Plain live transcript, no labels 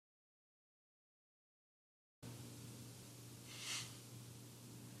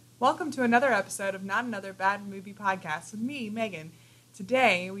Welcome to another episode of Not Another Bad Movie Podcast with me, Megan.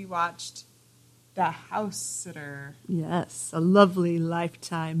 Today we watched The House Sitter. Yes, a lovely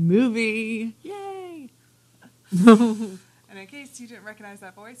Lifetime movie. Yay! And in case you didn't recognize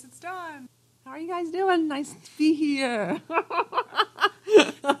that voice, it's Dawn. How are you guys doing? Nice to be here.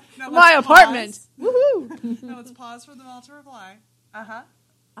 Now My apartment. Woohoo! Now let's pause for them all to reply. Uh-huh.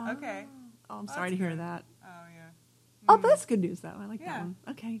 Okay. Oh, I'm sorry to hear that. Oh, yeah. Oh, but that's good news, though. I like Yeah. that one.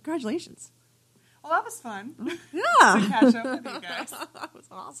 Okay, congratulations. Well, that was fun. Yeah. To catch up with you guys. That was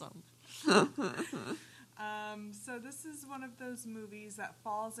awesome. So this is one of those movies that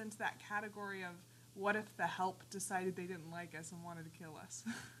falls into that category of what if the help decided they didn't like us and wanted to kill us?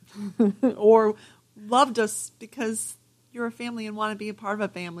 Or loved us because you're a family and want to be a part of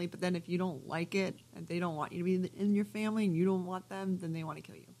a family, but then if you don't like it and they don't want you to be in your family and you don't want them, then they want to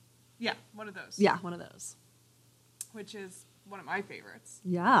kill you. Yeah, one of those. Yeah, one of those. Which is one of my favorites.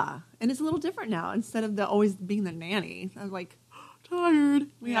 Yeah, and it's a little different now. Instead of always being the nanny, I was like, tired.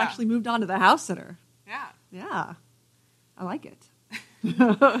 We actually moved on to the house sitter. Yeah. Yeah, I like it.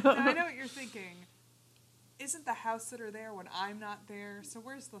 Now, I know what you're thinking. Isn't the house sitter there when I'm not there? So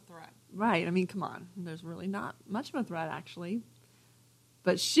where's the threat? Right, I mean, come on. There's really not much of a threat, actually.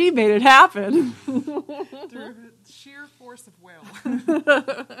 But she made it happen. Through sheer force of will.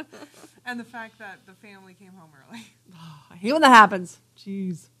 And the fact that the family came home early. I hate when that happens.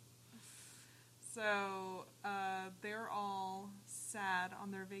 Jeez. So they're all sad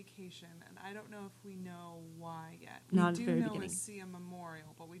on their vacation, and I don't know if we know why yet. Not at we the do very know beginning. it's a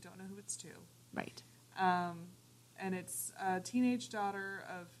memorial, but we don't know who it's to. Right. And it's a teenage daughter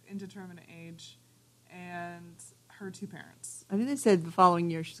of indeterminate age and her two parents. I think they said the following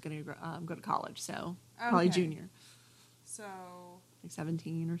year she's going to go to college, so probably Okay. junior. So Like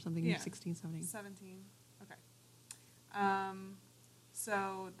 17 or something, Yeah. 16, 17. 17. Okay.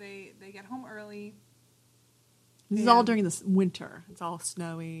 So they get home early. This is all during the winter. It's all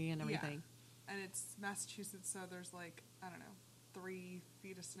snowy and everything. Yeah. And it's Massachusetts, so there's like, I don't know, 3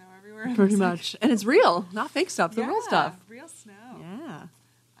 feet of snow everywhere. Pretty much. And it's real, not fake stuff. The real stuff. Real snow. Yeah.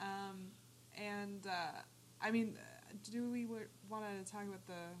 I mean, do we want to talk about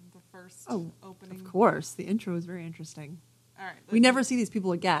the first opening? Of course. The intro is very interesting. All right. We never see these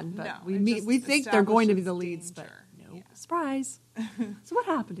people again, but No, we it meet. just We think they're going to be the establishes leads, but danger. no. Yeah. Surprise. So what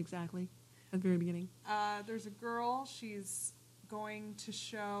happened exactly at the very beginning? There's a girl. She's going to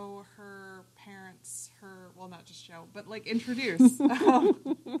show her parents well, not just show, but like introduce. This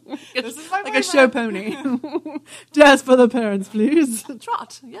is my Like a show pony. Jazz for the parents, please.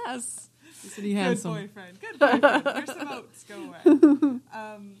 Trot, yes. City Good handsome. boyfriend. Good boyfriend. Here's some oats. Go away.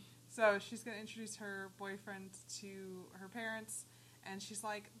 So she's going to introduce her boyfriend to her parents, and she's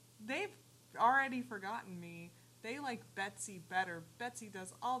like, they've already forgotten me. They like Betsy better. Betsy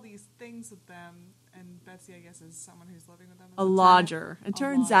does all these things with them, and Betsy, I guess, is someone who's living with them. At A the time. lodger. It A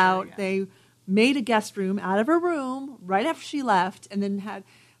turns lodger, out yeah. they made a guest room out of her room right after she left, and then had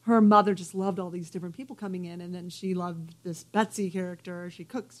her mother just loved all these different people coming in, and then she loved this Betsy character. She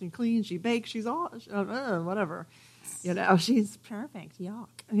cooks and cleans, she bakes, she's all whatever, she's perfect. Yuck,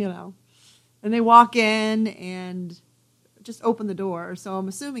 And they walk in and just open the door. So I'm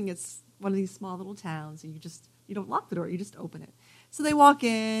assuming it's one of these small little towns, and you don't lock the door, you just open it. So they walk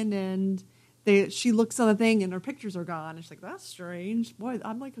in and she looks on the thing and her pictures are gone. And she's like, that's strange. Boy,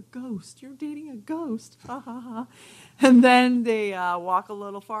 I'm like a ghost. You're dating a ghost. Ha ha ha. And then they walk a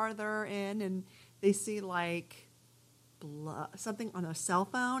little farther in and they see like blood, something on a cell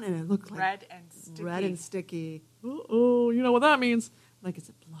phone, and it looked like Red and sticky. Red and sticky. Oh, you know what that means. Like, is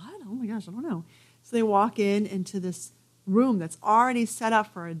it blood? Oh my gosh, I don't know. So they walk into this room that's already set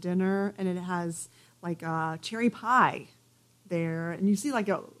up for a dinner, and it has like a cherry pie there, and you see like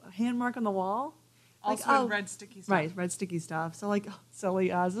a hand mark on the wall. Also red sticky stuff. Right, red sticky stuff. So like,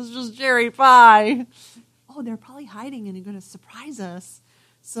 silly us, this is just cherry pie. Oh, they're probably hiding and going to surprise us.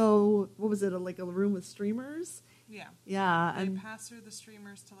 So what was it, like a room with streamers? Yeah. Yeah. They And pass through the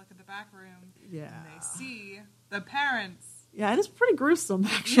streamers to look at the back room. yeah. And they see the parents. Yeah, and it's pretty gruesome,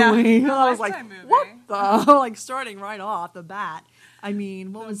 actually. Yeah, I was like, Lifetime movie. what the? Like, starting right off the bat. I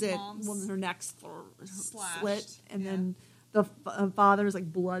mean, what The was it? mom's Well, her neck's slashed, slit, and yeah. then the father's,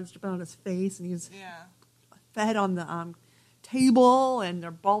 like, blood dripping on his face, and he's Yeah. fed on the table, and they're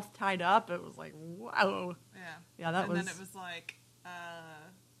both tied up. It was like, wow. Yeah. Yeah, that and was... then it was like,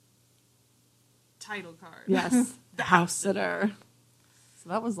 title card. Yes, the house sitter. So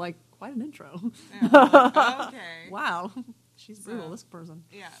that was, like, quite an intro. Yeah, like, okay. Wow. She's brutal, So- this person.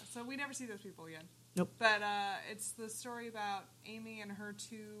 Yeah, so we never see those people again. Nope. But it's the story about Amy and her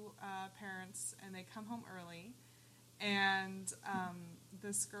two parents, and they come home early, And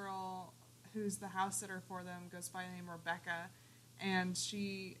this girl who's the house sitter for them goes by the name Rebecca, and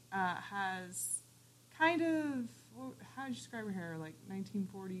she has kind of, how would you describe her hair? Like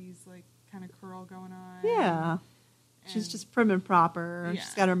 1940s, like kind of curl going on. Yeah. She's just prim and proper. Yeah.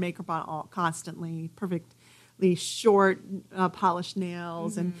 She's got her makeup on all constantly, perfectly short, polished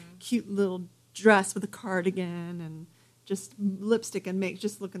nails, and cute little dress with a cardigan, and just lipstick and make,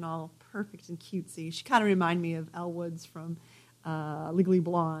 just looking all perfect and cutesy. She kind of reminded me of Elle Woods from Legally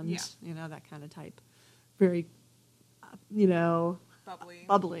Blonde. Yeah. You know, that kind of type. Very,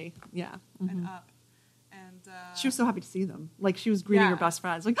 bubbly. Yeah. And up. And She was so happy to see them. Like, she was greeting Yeah. her best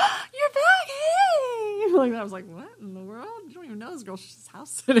friends. Like, oh, you're back! Hey! Like, I was like, what in the world? You don't even know this girl. She's just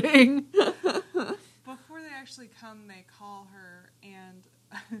house sitting. before they actually come, they call her, and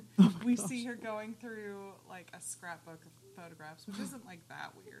we see her going through like a scrapbook of photographs, which isn't like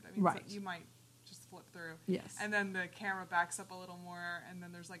that weird. I mean, Right. so you might just flip through. Yes. And then the camera backs up a little more, and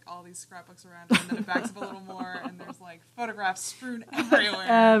then there's like all these scrapbooks around it, and then it backs up a little more, and there's like photographs strewn everywhere.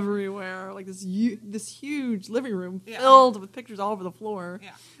 Everywhere. Like this huge living room Yeah. filled with pictures all over the floor.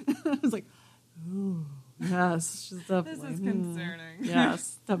 Yeah. I was like, ooh, yes, she's definitely. This is concerning.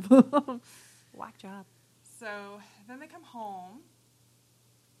 Yes. Definitely. Whack job. So then they come home,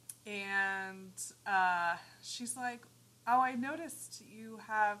 and she's like, oh, I noticed you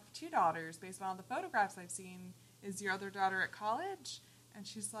have 2 daughters based on all the photographs I've seen. Is your other daughter at college? And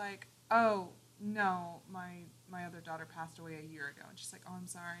she's like, oh, no, my other daughter passed away a year ago. And she's like, oh, I'm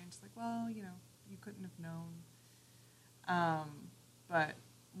sorry. And she's like, well, you couldn't have known. But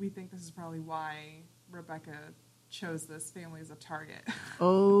we think this is probably why Rebecca chose this family as a target.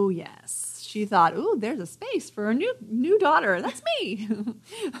 Oh, yes. She thought, ooh, there's a space for a new daughter. That's me.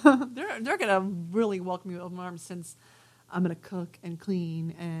 They're going to really welcome you with open arms, since I'm going to cook and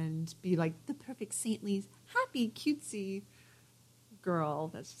clean and be like the perfect saintly, happy, cutesy girl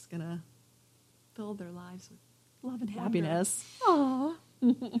that's just going to fill their lives with love and happiness. Aww.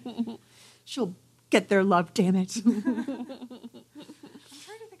 She'll get their love, damn it. I'm trying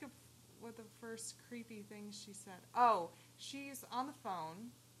to think of what the first creepy thing she said. Oh, she's on the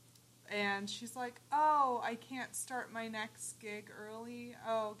phone, and she's like, oh, I can't start my next gig early.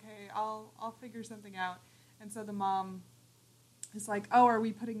 Oh, okay, I'll figure something out. And so the mom is like, oh, are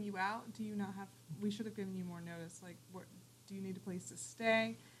we putting you out? Do you not have, we should have given you more notice. Like, what, do you need a place to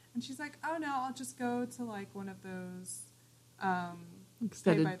stay? And she's like, oh, no, I'll just go to, like, one of those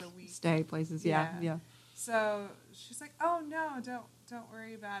Extended stay by the week stay places. Yeah. So she's like, oh, no, don't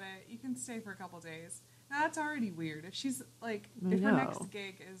worry about it. You can stay for a couple days. Now, that's already weird. If she's, like, I if her know. next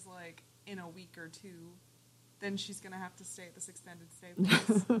gig is, like, in a week or 2, then she's going to have to stay at this extended stay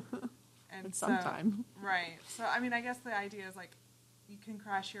place. And so, sometime. Right. So, I mean, I guess the idea is, like, you can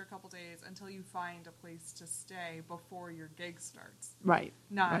crash here a couple days until you find a place to stay before your gig starts. Right.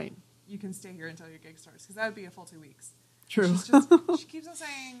 Not right. you can stay here until your gig starts, because that would be a full 2 weeks. True. She keeps on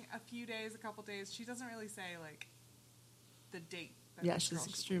saying a few days, a couple days. She doesn't really say, like, the date. That Yeah, this she's girl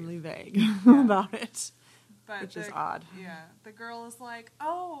should extremely leave. vague Yeah. about it, But which is odd. Yeah. The girl is like,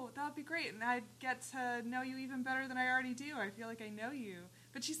 oh, that would be great, and I'd get to know you even better than I already do. I feel like I know you.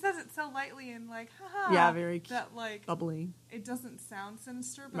 But she says it so lightly and, like, haha. Yeah, very that, like, bubbly. it doesn't sound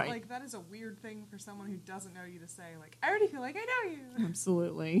sinister, but, Right. like, that is a weird thing for someone who doesn't know you to say. Like, I already feel like I know you.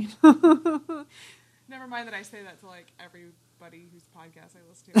 Absolutely. Never mind that I say that to, like, everybody whose podcast I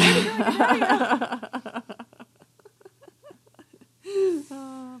listen to. I feel like I know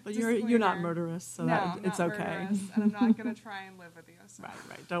you. But you're not Disclaimer. murderous, so No, that I'm it's not okay. murderous, and I'm not going to try and live with you. So.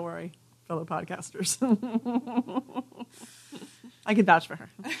 Right. Don't worry, fellow podcasters. I can vouch for her.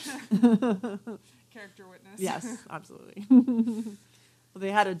 Character witness. Yes, absolutely. Well,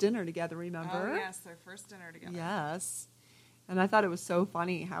 they had a dinner together, remember? Oh, yes, their first dinner together. Yes. And I thought it was so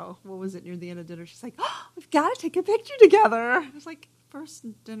funny how, what was it, near the end of dinner, she's like, oh, we've got to take a picture together. It was like first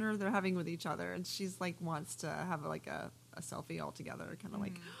dinner they're having with each other, and she's like wants to have like a selfie all together, kind of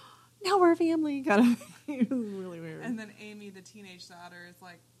like, now we're a family, kind of. It was really weird. And then Amy, the teenage daughter, is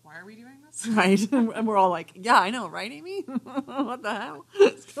like, why are we doing this? Right. And we're all like, yeah, I know, right, Amy? What the hell?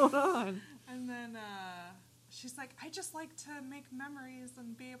 What's going on? And then she's like, I just like to make memories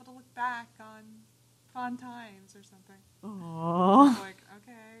and be able to look back on fond times or something. Aww. I'm like,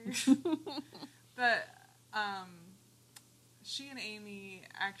 okay. But she and Amy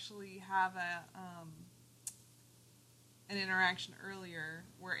actually have an interaction earlier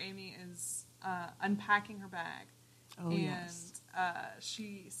where Amy is unpacking her bag. Oh, and yes.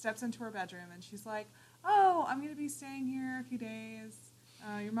 She steps into her bedroom and she's like, oh, I'm going to be staying here a few days.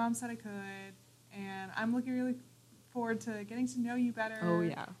 Your mom said I could. And I'm looking really forward to getting to know you better. Oh,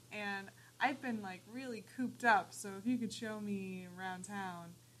 yeah. And I've been like really cooped up, so if you could show me around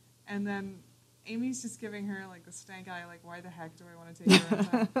town. And then Amy's just giving her like the stank eye, like, why the heck do I want to take you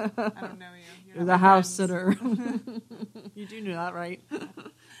around town? I don't know you. You're the house sitter. You do know that, right?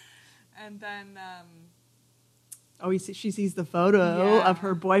 And then she sees the photo Yeah. of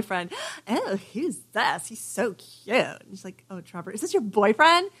her boyfriend. Oh, who's this? He's so cute. And she's like, oh, Trevor, is this your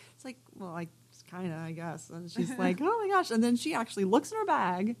boyfriend? It's like, well, kind of, I guess. And she's like, oh my gosh. And then she actually looks in her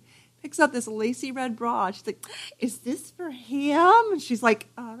bag, picks up this lacy red bra. She's like, is this for him? And she's like,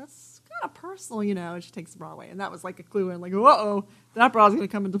 oh, that's kind of personal, you know. And she takes the bra away. And that was like a clue. And like, uh-oh, that bra's going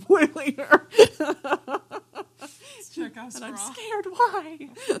to come into play later. check us And bra. I'm scared. Why?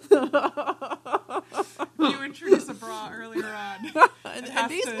 You introduced a bra earlier on. In has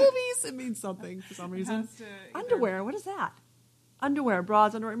these to- movies, it means something for some It reason. has to either- Underwear, what is that? Underwear,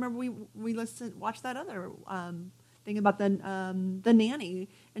 bras, underwear. Remember we watched that other thing about the nanny,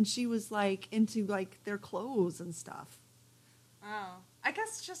 and she was like into like their clothes and stuff. Oh, I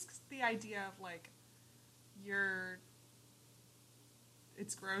guess just the idea of like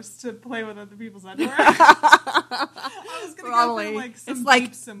it's gross to play with other people's underwear. I was gonna go for like some it's like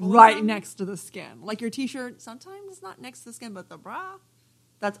deep symbolism. right next to the skin. Like your t-shirt, sometimes it's not next to the skin, but the bra,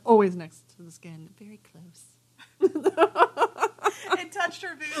 that's always next to the skin. Very close. It touched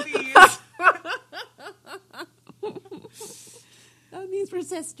her boobies. That means we're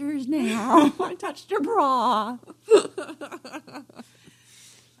sisters now. I touched your bra.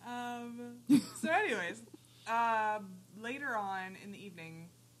 So anyways, later on in the evening,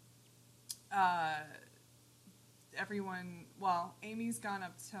 Amy's gone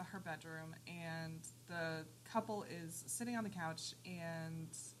up to her bedroom, and the couple is sitting on the couch, and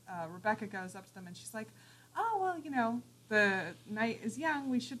Rebecca goes up to them, and she's like, oh, well, you know, the night is young,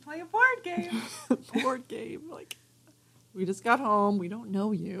 we should play a board game. Board game. Like, we just got home. We don't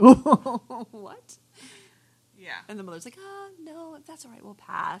know you. What? Yeah. And the mother's like, oh, no, that's all right. We'll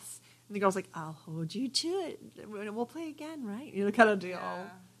pass. And the girl's like, I'll hold you to it. We'll play again, right? You know, kind of deal. Yeah.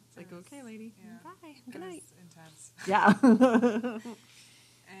 It's like, okay, lady. Yeah. Bye. It Good was night. intense. Yeah.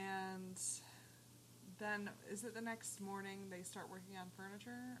 And then, is it the next morning they start working on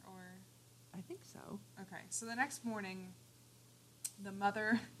furniture, or? I think so. Okay, so the next morning, the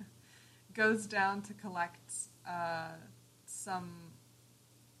mother goes down to collect some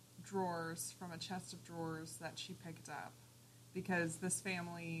drawers from a chest of drawers that she picked up, because this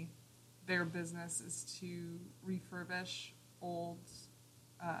family, their business is to refurbish old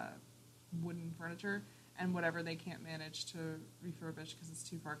wooden furniture, and whatever they can't manage to refurbish because it's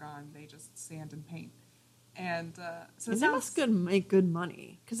too far gone, they just sand and paint. And so And they must make good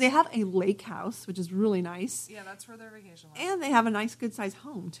money because they have a lake house, which is really nice. Yeah, that's where their vacation was. And they have a nice, good-sized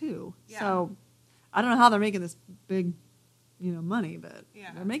home, too. Yeah. So I don't know how they're making this big, money, but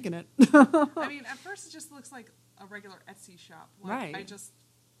Yeah. they're making it. I mean, at first it just looks like a regular Etsy shop. Like, Right. I just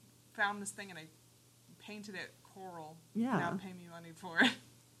found this thing and I painted it coral. Yeah. Now pay me money for it.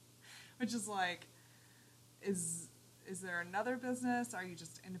 Which is like, is there another business? Are you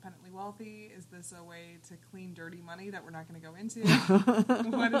just independently wealthy? Is this a way to clean dirty money that we're not going to go into?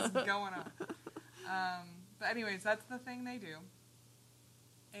 What is going on? But anyways, that's the thing they do.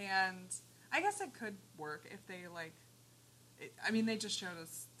 And I guess it could work if they they just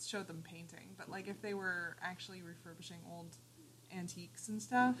showed them painting. But like if they were actually refurbishing old antiques and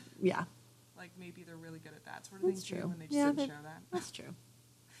stuff, Yeah, like maybe they're really good at that sort of that's thing too, true. when they just Yeah, didn't show that. that's true.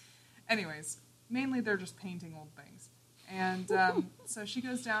 Anyways, mainly they're just painting old things. And so she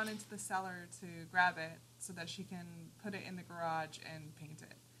goes down into the cellar to grab it so that she can put it in the garage and paint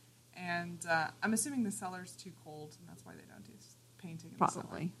it. And I'm assuming the cellar's too cold, and that's why they don't do painting in the cellar.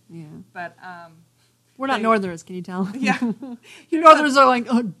 Probably, yeah. But We're not They- Northerners, can you tell? yeah, You Northerners are like,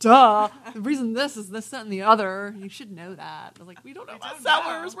 oh, duh. The reason this is this, that, and the other. You should know that. I was like, we don't know We about don't know.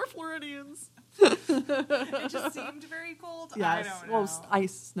 cellars. We're Floridians. it just seemed very cold. Yes. I don't know. Well,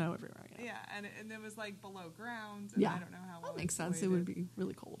 ice, snow everywhere. Yeah. Yeah, and it was like below ground. And Yeah. I don't know how well That makes sense. It insulated. would be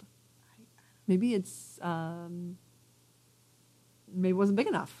really cold. Maybe it's maybe it wasn't big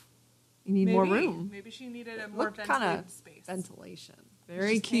enough. You need more room. Maybe she needed a more Looked kinda ventilated space. Ventilation.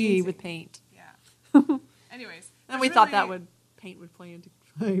 Very just key painting. with paint. Yeah. Anyways, And we there's thought that really- paint would play into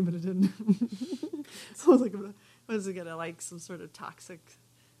play, but it didn't. So I was like, was it gonna like some sort of toxic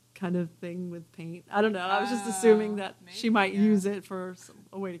kind of thing with paint? I don't know. I was just assuming that she maybe, might yeah. use it for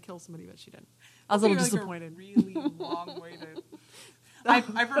a way to kill somebody, but she didn't. I was a little disappointed. A really long way to.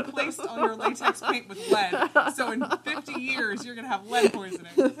 I've replaced all your latex paint with lead, so in 50 years you're gonna have lead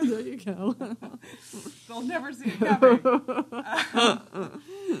poisoning. There you go. They'll never see it coming.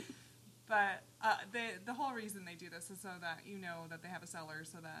 But The whole reason they do this is so that you know that they have a cellar,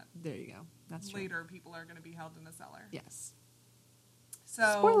 so that There you go. That's true. later people are going to be held in a cellar. Yes. So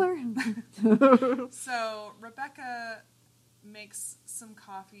Spoiler. So Rebecca makes some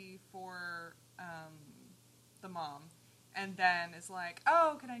coffee for the mom, and then is like,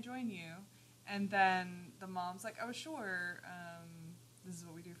 "Oh, can I join you?" And then the mom's like, "Oh, sure. This is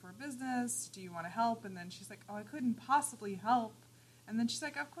what we do for a business. Do you want to help?" And then she's like, "Oh, I couldn't possibly help." And then she's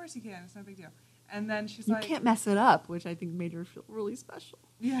like, "Of course you can. It's no big deal." And then she's You like, can't mess it up, which I think made her feel really special.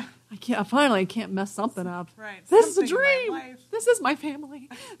 "Yeah, I can't mess something up. right. This is a something in my dream. life." This is my family.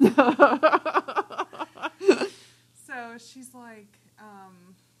 So she's like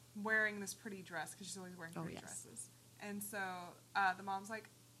wearing this pretty dress because she's always wearing pretty dresses. And so the mom's like,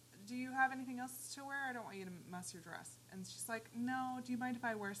 "Do you have anything else to wear? I don't want you to mess your dress." And she's like, "No, do you mind if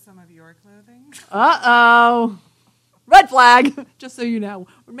I wear some of your clothing?" Uh-oh. Red flag. Just so you know.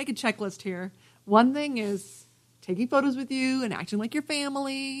 We're making a checklist here. One thing is taking photos with you and acting like your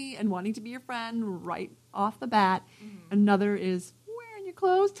family and wanting to be your friend right off the bat. Mm-hmm. Another is wearing your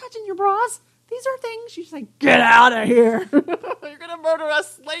clothes, touching your bras. These are things she's like, "Get out of here. You're going to murder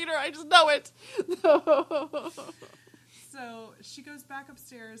us later. I just know it." So she goes back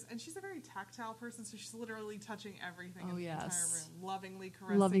upstairs, and she's a very tactile person, so she's literally touching everything in the entire room. Lovingly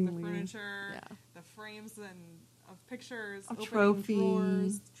caressing the furniture, the frames of pictures, of opening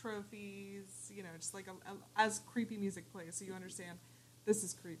drawers, trophies, just like as creepy music plays, so you understand this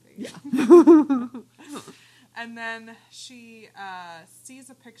is creepy. Yeah. And then she sees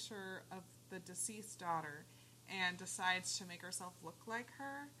a picture of the deceased daughter and decides to make herself look like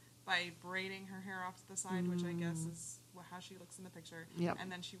her by braiding her hair off to the side, which I guess is how she looks in the picture. Yep.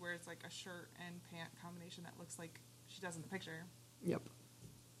 And then she wears like a shirt and pant combination that looks like she does in the picture. Yep.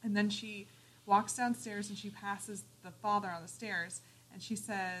 And then she walks downstairs and she passes the father on the stairs and she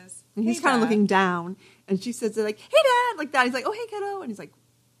says, and he's "Hey, kind of Dad." looking down, and she says, like, "Hey, Dad," like that. He's like, "Oh, hey, kiddo," and he's like,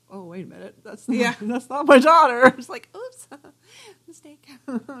 "Oh, wait a minute, that's not my daughter." It's like, "Oops, mistake."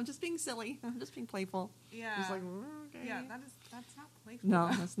 Just being silly, just being playful. Yeah. It's like, okay. Yeah, that's not playful. No,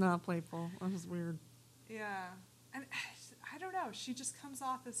 that's not playful. That was weird. Yeah. And I don't know. She just comes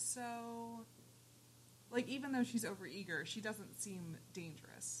off as so, like, even though she's overeager, she doesn't seem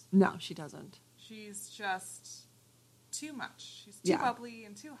dangerous. No, she doesn't. She's just too much. She's too bubbly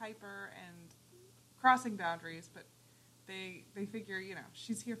and too hyper and crossing boundaries, but they figure,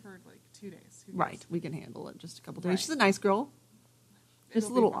 she's here for like 2 days. Right, we can handle it just a couple days. Right. She's a nice girl. Just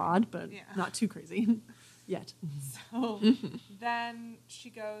a little odd, but not too crazy yet. So then she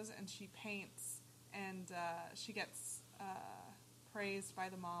goes and she paints, and she gets praised by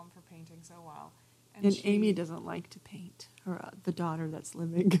the mom for painting so well. And Amy doesn't like to paint. The daughter that's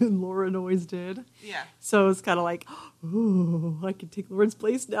living, and Lauren always did. Yeah. So it's kind of like, oh, I can take Lauren's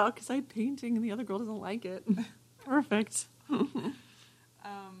place now because I'm painting, and the other girl doesn't like it. Perfect. And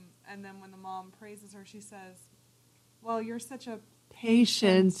then when the mom praises her, she says, "Well, you're such a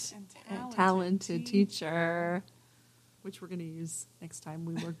patient and talented teacher," which we're going to use next time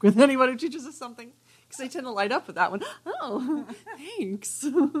we work with anyone who teaches us something, because I tend to light up with that one. Oh, thanks.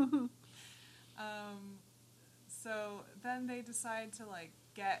 So then they decide to like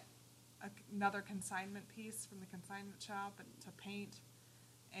get another consignment piece from the consignment shop and to paint,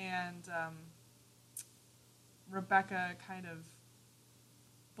 and Rebecca kind of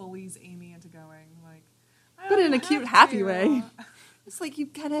bullies Amy into going, like, but in a cute, happy way. It's like,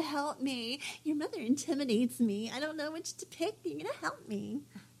 "You've got to help me. Your mother intimidates me. I don't know which to pick. You're going to help me."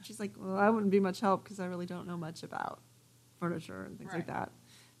 She's like, "Well, I wouldn't be much help because I really don't know much about furniture and things like that."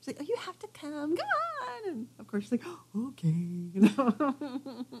 She's like, "Oh, you have to come on." And of course she's like, "Oh, okay."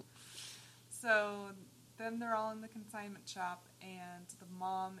 So then they're all in the consignment shop, and the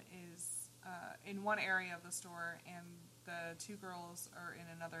mom is in one area of the store, and the two girls are in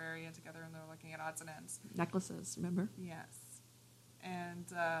another area together, and they're looking at odds and ends. Necklaces, remember? Yes.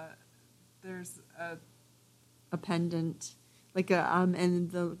 And there's a pendant, like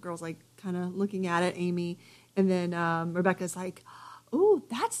and the girl's like kind of looking at it, Amy, and then Rebecca's like, "Oh,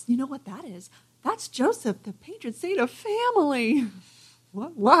 you know what that is? That's Joseph, the patron saint of family."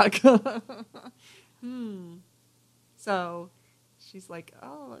 What luck. So she's like,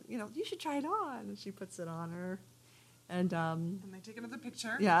 "Oh, you should try it on." And she puts it on her. And they take another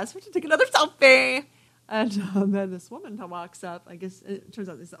picture. Yeah, so we take another selfie. And then this woman walks up. I guess it turns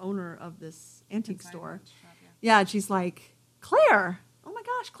out it's the owner of this antique store. Shop, yeah, and she's like, "Claire, oh my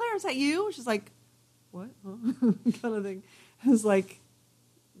gosh, Claire, is that you?" She's like, "What?" kind of thing. It's like,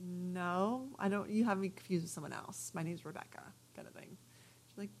 "No, I don't. You have me confused with someone else. My name's Rebecca," kind of thing.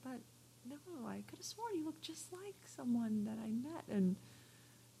 She's like, "But no, I could have sworn you looked just like someone that I met." And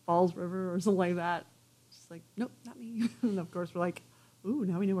Falls River or something like that. She's like, nope, not me. And of course we're like, ooh,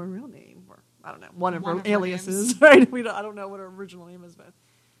 now we know her real name. Or I don't know, one of her aliases, right? I don't know what her original name is, but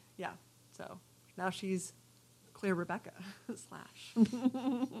yeah. So now she's Claire Rebecca slash.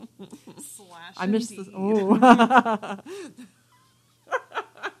 I missed this. Oh.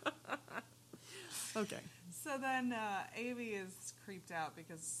 Okay. So then Amy is creeped out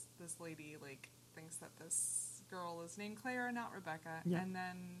because this lady like thinks that this girl is named Claire and not Rebecca. Yep. And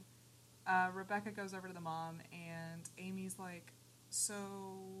then Rebecca goes over to the mom, and Amy's like, so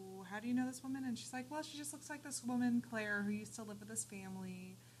how do you know this woman? And she's like, well, she just looks like this woman, Claire, who used to live with this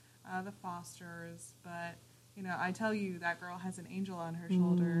family, the Fosters. But, you know, I tell you, that girl has an angel on her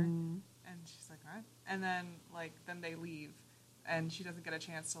shoulder. And she's like, what? And then, like, then they leave, and she doesn't get a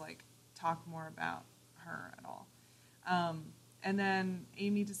chance to, like, talk more about her at all. And then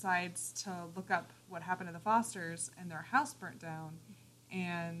Amy decides to look up what happened to the Fosters, and their house burnt down,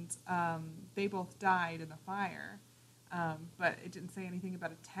 and they both died in the fire. But it didn't say anything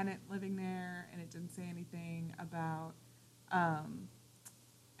about a tenant living there, and it didn't say anything about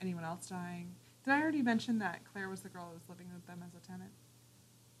anyone else dying. Did I already mention that Claire was the girl that was living with them as a tenant?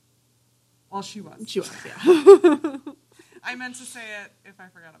 Well, she was. She was, yeah. I meant to say it. If I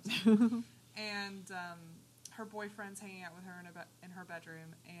forgot, I'm sorry. And her boyfriend's hanging out with her in her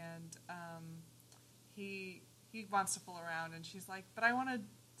bedroom, and he wants to fool around, and she's like, but I want to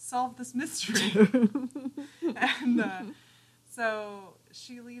solve this mystery. And so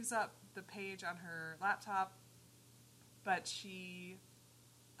she leaves up the page on her laptop, but she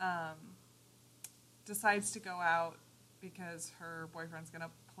decides to go out because her boyfriend's going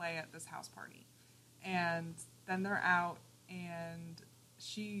to play at this house party. And then they're out, and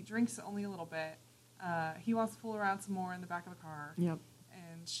she drinks only a little bit. He wants to fool around some more in the back of the car. Yep.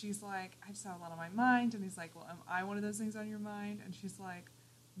 And she's like, I just have a lot on my mind. And he's like, well, am I one of those things on your mind? And she's like,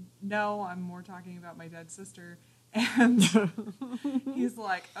 no, I'm more talking about my dead sister. And he's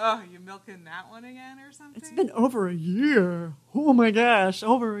like, oh, you milking that one again or something? It's been over a year. Oh my gosh,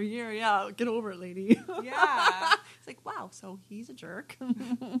 over a year. Yeah, get over it, lady. Yeah. It's like, wow, so he's a jerk.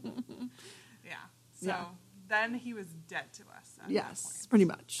 Yeah. So then he was dead to us. Yes, pretty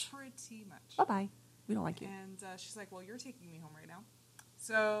much. Pretty much. Bye-bye. We don't like you. And she's like, well, you're taking me home right now.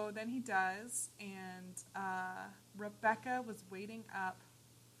 So then he does, and Rebecca was waiting up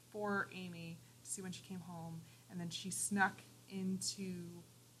for Amy to see when she came home, and then she snuck into,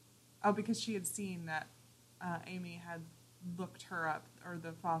 because she had seen that Amy had looked her up, or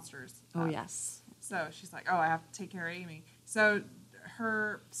the Fosters. Oh, yes. So she's like, I have to take care of Amy. So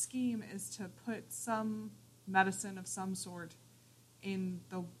her scheme is to put some medicine of some sort in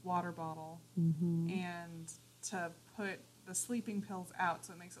the water bottle, and to put the sleeping pills out,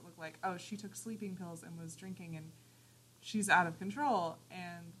 so it makes it look like, she took sleeping pills and was drinking, and she's out of control,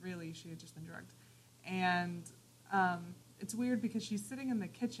 and really she had just been drugged. And it's weird because she's sitting in the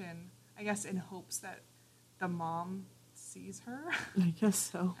kitchen, I guess in hopes that the mom sees her. I guess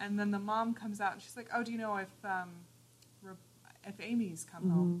so. And then the mom comes out, and she's like, do you know if Amy's come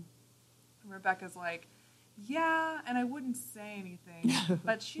home? And Rebecca's like, yeah, and I wouldn't say anything,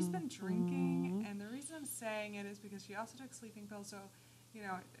 but she's been drinking, and the reason I'm saying it is because she also took sleeping pills, so, you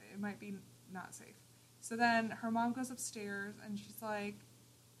know, it might be not safe. So then her mom goes upstairs, and she's like,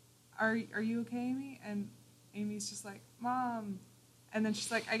 are you okay, Amy? And Amy's just like, Mom. And then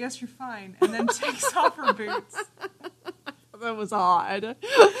she's like, I guess you're fine, and then takes off her boots. That was odd.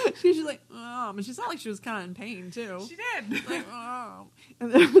 She's just like, and she sounded like she was kind of in pain, too. She did. Like,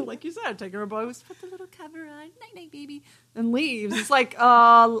 and then, like you said, take her boots, put the little cover on, night-night, baby, and leaves. It's like,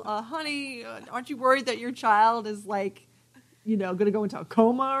 honey, aren't you worried that your child is, like, you know, going to go into a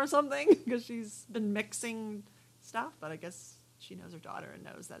coma or something? Because she's been mixing stuff, but I guess she knows her daughter and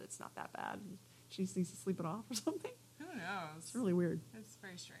knows that it's not that bad. And she just needs to sleep it off or something. Who knows? It's really weird. It's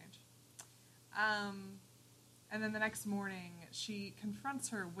very strange. And then the next morning, she confronts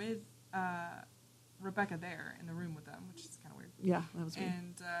her with Rebecca there in the room with them, which is kind of weird. Yeah, that was weird.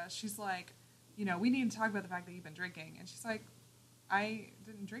 And she's like, you know, we need to talk about the fact that you've been drinking. And she's like, I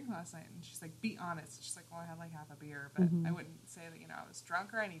didn't drink last night. And she's like, be honest. She's like, well, I had like half a beer, but I wouldn't say that, you know, I was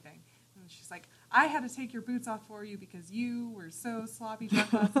drunk or anything. And she's like, I had to take your boots off for you because you were so sloppy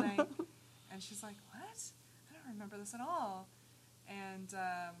drunk last night. And she's like, what? I don't remember this at all. And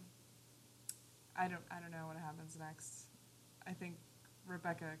I don't know what happens next. I think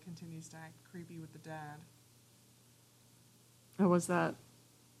Rebecca continues to act creepy with the dad. Or was that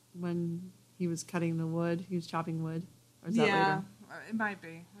when he was cutting the wood? He was chopping wood? Or is that later? It might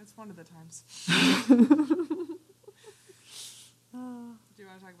be. It's one of the times. Do you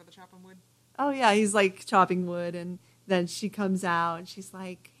want to talk about the chopping wood? Oh, yeah, he's like chopping wood, and then she comes out and she's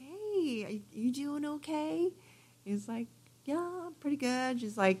like, "Hey, are you doing okay?" He's like, "Yeah, I'm pretty good."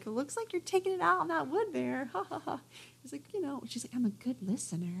 She's like, "It looks like you're taking it out on that wood there." Ha ha ha. He's like, she's like, "I'm a good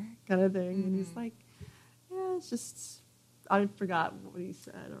listener," kind of thing. And he's like, "Yeah, it's just, I forgot what he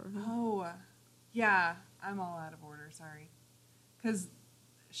said." Oh, yeah, I'm all out of order, sorry. Because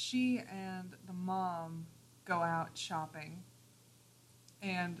she and the mom go out shopping,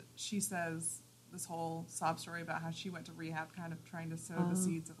 and she says this whole sob story about how she went to rehab, kind of trying to sow the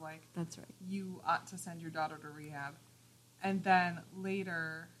seeds of, like, that's right. You ought to send your daughter to rehab. And then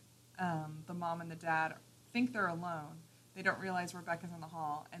later, the mom and the dad think they're alone. They don't realize Rebecca's in the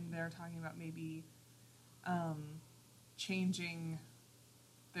hall, and they're talking about maybe changing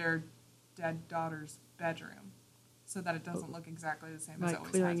their dead daughter's bedroom so that it doesn't look exactly the same as it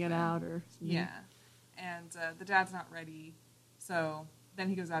always clearing has it been. out or something. Yeah. And the dad's not ready, so then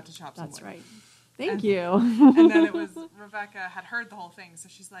he goes out to chop some wood. That's right. Thank you. And then it was Rebecca had heard the whole thing, so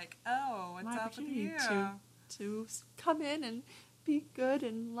she's like, "Oh, what's up with you?" To come in and be good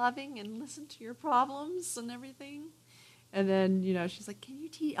and loving and listen to your problems and everything. And then, she's like, "Can you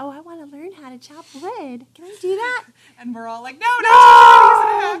teach? Oh, I want to learn how to chop wood. Can I do that?" And we're all like, "No,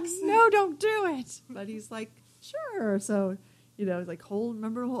 no, don't do it." But he's like, "Sure." So, he's like,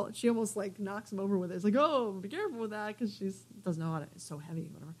 hold. She almost like knocks him over with it. It's like, "Oh, be careful with that," because she doesn't know how to. It's so heavy,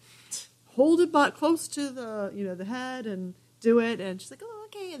 whatever. Hold it, but close to the the head and do it. And she's like, "Oh,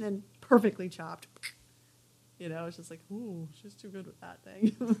 okay," and then perfectly chopped. It's just like, ooh, she's too good with that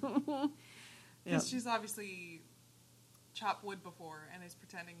thing. Because she's obviously chopped wood before and is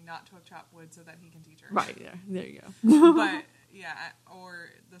pretending not to have chopped wood so that he can teach her. Right, yeah, there you go. But, yeah,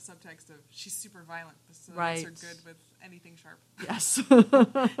 or the subtext of she's super violent, so that makes her good with anything sharp. Yes.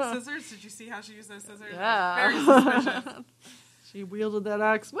 Scissors, did you see how she used those scissors? Yeah. Very suspicious. She wielded that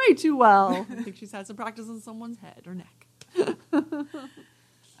axe way too well. I think she's had some practice on someone's head or neck.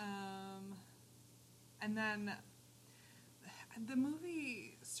 And then the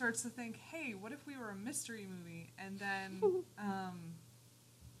movie starts to think, hey, what if we were a mystery movie? And then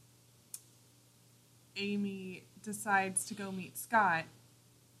Amy decides to go meet Scott,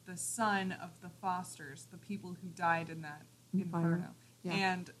 the son of the Fosters, the people who died in that inferno. Yeah.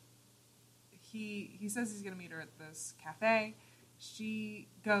 And he says he's going to meet her at this cafe. She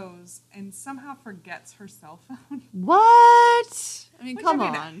goes and somehow forgets her cell phone. What? I mean, come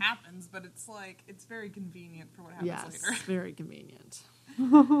on. It happens, but it's like, it's very convenient for what happens later. Yes, very convenient.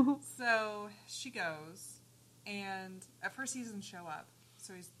 So she goes, and at first he doesn't show up,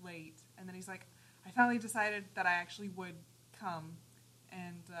 so he's late. And then he's like, I finally decided that I actually would come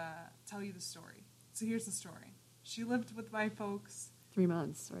and tell you the story. So here's the story. She lived with my folks 3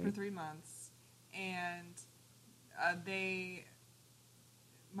 months, right? For 3 months. And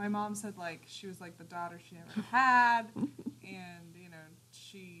my mom said, like, she was, like, the daughter she never had, and,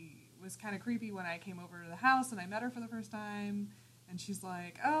 she was kind of creepy when I came over to the house, and I met her for the first time, and she's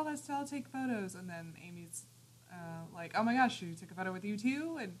like, oh, let's all take photos, and then Amy's, like, oh my gosh, she took a photo with you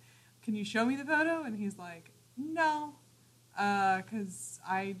too, and can you show me the photo? And he's like, no, because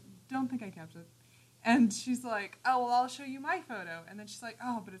I don't think I kept it. And she's like, oh, well, I'll show you my photo, and then she's like,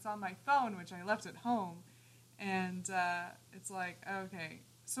 oh, but it's on my phone, which I left at home, and it's like, okay,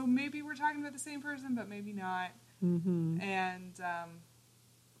 so maybe we're talking about the same person, but maybe not. Mm-hmm. And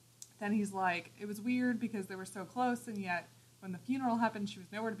then he's like, it was weird because they were so close, and yet when the funeral happened, she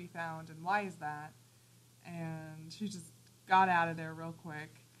was nowhere to be found, and why is that? And she just got out of there real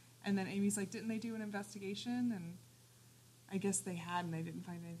quick. And then Amy's like, didn't they do an investigation? And I guess they had, and they didn't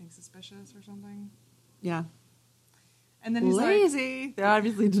find anything suspicious or something. Yeah. And then he's lazy. They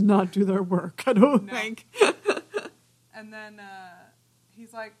obviously did not do their work, I don't think. And then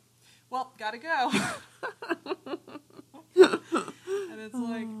he's like, well, gotta go. And it's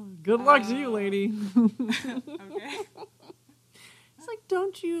like, good luck to you, lady. Okay. It's like,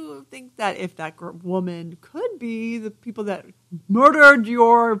 don't you think that if that woman could be the people that murdered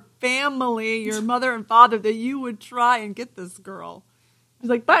your family, your mother and father, that you would try and get this girl? He's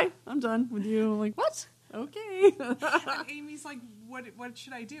like, bye, I'm done with you. I'm like, what? Okay. And Amy's like, what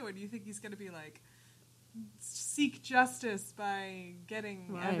should I do? And you think he's going to be like, seek justice by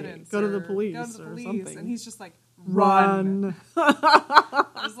getting evidence. Go to the police or something. And he's just like, run. I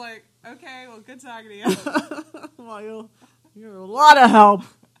was like, okay, well, good talking to you. Well, you're a lot of help.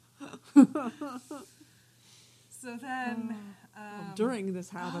 So then... during this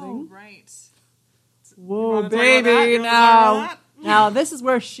happening... Oh, right. Whoa, baby, now this is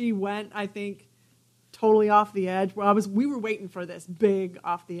where she went, I think, totally off the edge. We were waiting for this big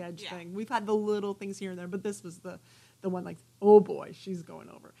off the edge thing. We've had the little things here and there, but this was the one like, oh boy, she's going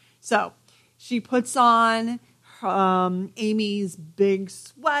over. So she puts on Amy's big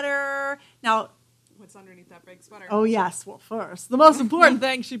sweater. Now, What's underneath that big sweater? oh yes, well first, the most important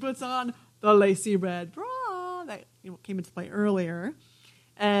thing, she puts on the lacy red bra that came into play earlier.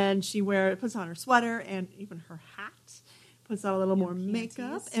 And she puts on her sweater and even her hat. Puts on a little more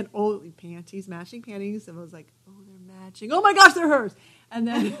makeup and panties, matching panties. And I was like, oh, they're matching. Oh my gosh, they're hers. And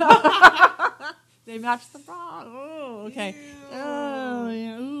then they match the bra. Oh, okay. Ew. Oh,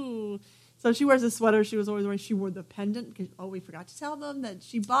 yeah. Ooh. So she wears a sweater she was always wearing. She wore the pendant. We forgot to tell them that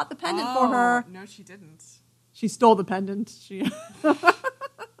she bought the pendant for her. No, she didn't. She stole the pendant.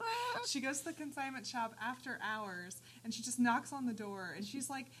 She goes to the consignment shop after hours, and she just knocks on the door, and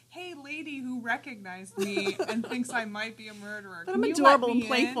she's like, hey, lady who recognized me and thinks I might be a murderer. But I'm adorable and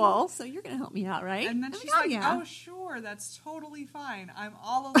playful, so you're going to help me out, right? And then I'm she's like, like, yeah. oh, sure, that's totally fine. I'm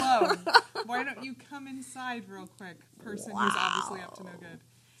all alone. Why don't you come inside real quick, person who's obviously up to no good.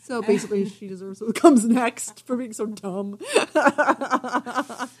 So basically, she deserves what comes next for being so dumb. No.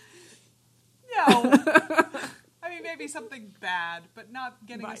 I mean, maybe something bad, but not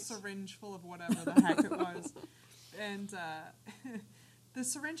getting a syringe full of whatever the heck it was. And the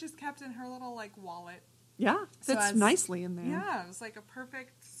syringe is kept in her little, like, wallet. Yeah, fits nicely in there. Yeah, it was like a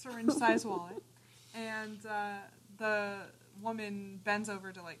perfect syringe-sized wallet. And the woman bends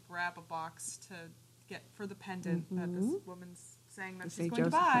over to, like, grab a box to get for the pendant that this woman's saying that she's going to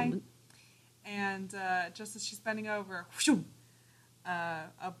buy. Pendant. And just as she's bending over, whoosh,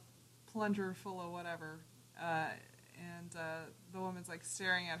 a plunger full of whatever. And the woman's like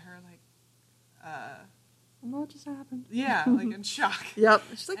staring at her like, what just happened? Yeah, like in shock. Yep.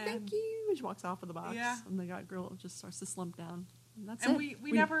 She's like, thank you. And she walks off with the box. Yeah. And the girl just starts to slump down. And that's and it.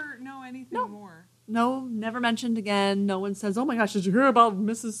 We never know anything more. No, never mentioned again. No one says, oh my gosh, did you hear about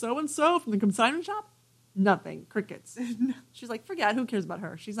Mrs. So-and-so from the consignment shop? Nothing. Crickets. No. She's like, forget, who cares about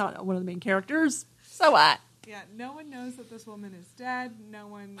her? She's not one of the main characters. So what? Yeah, no one knows that this woman is dead. No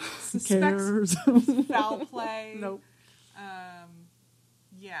one cares. Suspects foul play. Nope.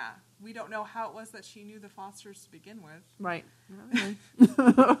 Yeah, we don't know how it was that she knew the Fosters to begin with. Right.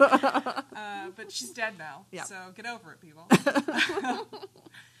 But she's dead now, yep. So get over it, people.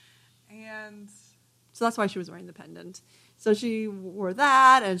 And so that's why she was wearing the pendant. So she wore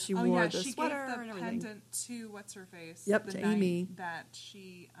that, and she wore the she sweater gave the and everything. pendant to what's her face. Yep, the to night Amy. That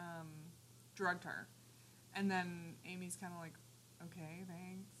she drugged her, and then Amy's kind of like, okay,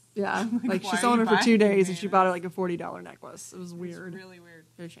 thanks. Yeah, like why she's are owned you her for 2 buying days, me and she this? bought her like a $40 necklace. It was weird. Really weird.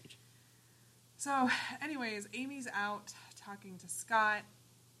 Very strange. So, anyways, Amy's out talking to Scott,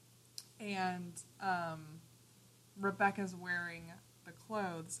 and Rebecca's wearing the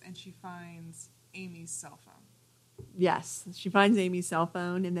clothes, and she finds Amy's cell phone. Yes, she finds Amy's cell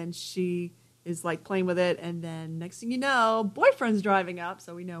phone, and then she is like playing with it, and then next thing you know, boyfriend's driving up,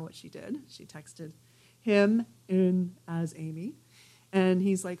 so we know what she did. She texted him in as Amy, and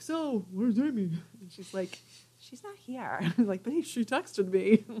he's like, so, where's Amy? And she's like, she's not here. Like, but she texted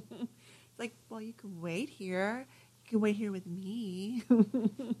me. It's like, well, you can wait here. You can wait here with me.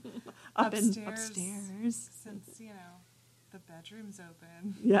 Upstairs. Since, the bedroom's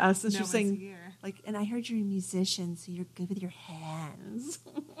open. Yeah, so no she's saying, here. like, and I heard you're a musician, so you're good with your hands.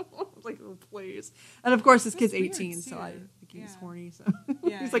 Like, oh, please. And of course, this kid's 18, so I think he's horny, so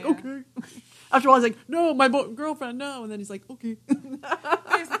he's like, okay. After a while, he's like, no, my girlfriend, no. And then he's like, okay.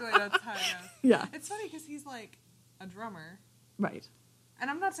 Basically, that's how it goes. Yeah. It's funny because he's like a drummer. Right. And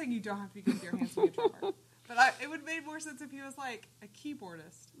I'm not saying you don't have to be good with your hands to be a drummer. But it would have made more sense if he was like a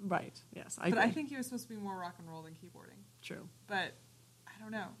keyboardist. Right. Yes, I But agree. I think he was supposed to be more rock and roll than keyboarding. True. But I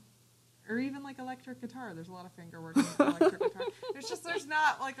don't know. Or even like electric guitar. There's a lot of finger work in electric guitar. There's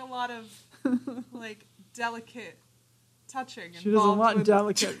not like a lot of like delicate touching. She doesn't want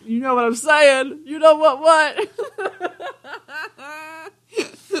delicate. You know what I'm saying? You know what?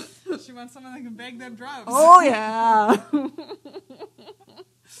 She wants someone that can bang them drums. Oh yeah.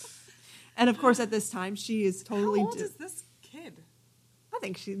 And of course, at this time, she is totally. How old is this kid? I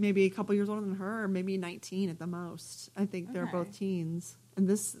think she's maybe a couple years older than her, or maybe 19 at the most. I think they're both teens. And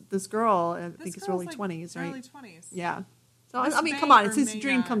this girl, I think it's early 20s, right? Early 20s. Yeah. So This I mean, may come on, or it's his may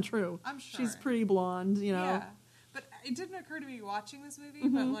dream not. come true. I'm sure. She's pretty blonde, Yeah. But it didn't occur to me watching this movie,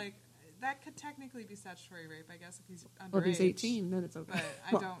 but like that could technically be statutory rape, I guess, if he's underage. Well, if he's 18, then it's okay. But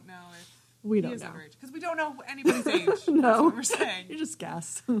I don't know if we he don't is know. underage. Because we don't know anybody's age. No. That's what we're saying. You just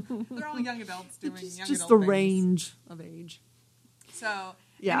guess. They're all young adults doing It's young just adult the things. range of age. So,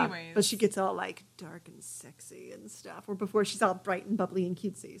 Yeah, anyways. but she gets all like dark and sexy and stuff. Or before she's all bright and bubbly and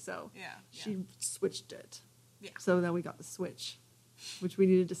cutesy. So she switched it. Yeah. So then we got the switch, which we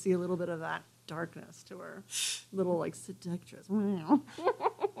needed to see a little bit of that darkness to her little like seductress.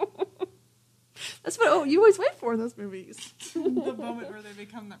 That's what you always wait for in those movies. The moment where they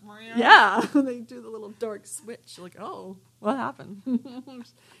become that Mario. Yeah, they do the little dark switch. Like, oh, what happened?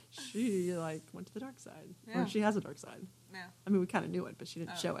 She went to the dark side, or she has a dark side. Yeah. I mean, we kind of knew it, but she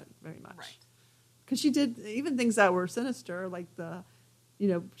didn't show it very much. Right. Because she did even things that were sinister, like the,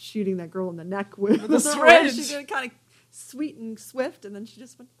 shooting that girl in the neck with the syringe. She did it kind of sweet and swift, and then she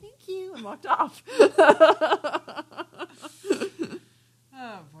just went, "Thank you," and walked off.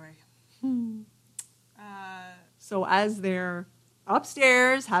 Oh boy. So as they're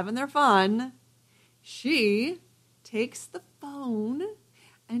upstairs having their fun, she takes the phone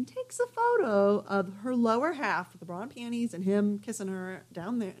and takes a photo of her lower half with the bra and panties and him kissing her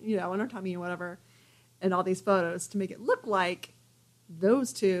down there, on her tummy or whatever, and all these photos to make it look like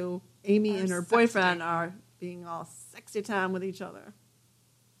those two, Amy and her boyfriend, are being all sexy time with each other.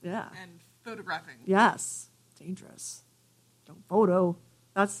 Yeah. And photographing. Yes. Dangerous. Don't photo.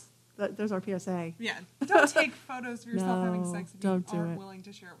 There's our PSA. Yeah. Don't take photos of yourself having sex if you aren't it. willing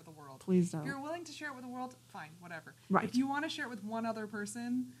to share it with the world. Please don't. If you're willing to share it with the world, fine, whatever. Right. If you want to share it with one other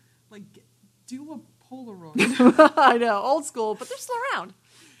person, do a Polaroid. I know, old school, but they're still around.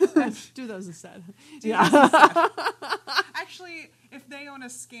 Do those instead. Actually, if they own a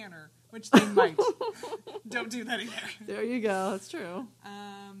scanner, which they might, don't do that either. There you go. That's true.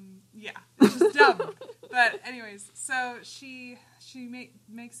 Yeah, it's just dumb. But anyways, so she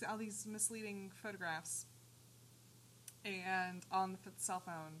makes all these misleading photographs, and on the cell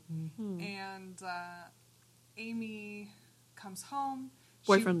phone, and Amy comes home.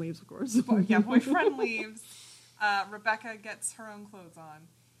 Boyfriend leaves, of course. Boyfriend leaves. Rebecca gets her own clothes on.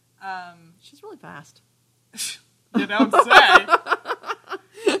 She's really fast. You don't say.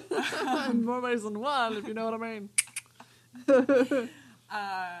 More ways than one, if you know what I mean.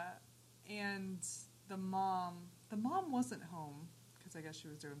 And the mom wasn't home because I guess she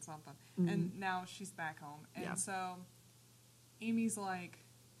was doing something, and now she's back home, and so Amy's like,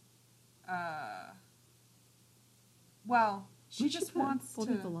 well, she just wants to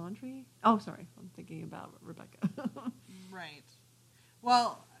fold the laundry. Oh, sorry, I'm thinking about Rebecca. Right.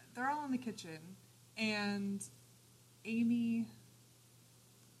 Well, they're all in the kitchen, and Amy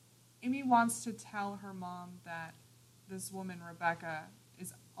wants to tell her mom that this woman, Rebecca,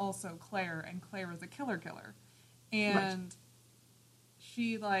 is also Claire, and Claire is a killer. And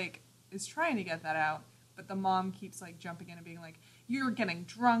she, is trying to get that out, but the mom keeps, jumping in and being like, you're getting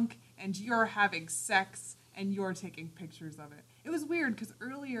drunk, and you're having sex, and you're taking pictures of it. It was weird, because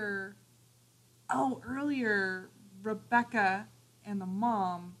earlier, Rebecca and the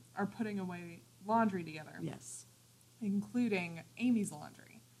mom are putting away laundry together. Yes. Including Amy's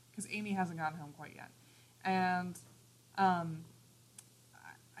laundry, because Amy hasn't gotten home quite yet. And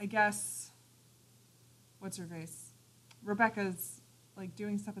I guess, what's her face? Rebecca's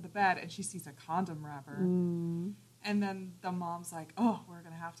doing stuff at the bed, and she sees a condom wrapper. And then the mom's like, oh, we're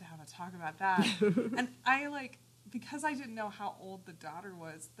going to have a talk about that. And I because I didn't know how old the daughter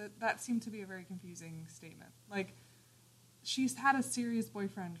was, that seemed to be a very confusing statement. She's had a serious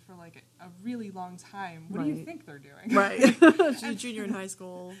boyfriend for a really long time. What do you think they're doing? Right. She's a junior in high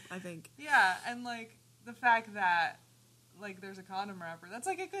school, I think. Yeah, and the fact that there's a condom wrapper, that's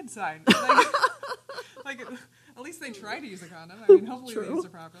a good sign. At least they try to use a condom. I mean, hopefully they use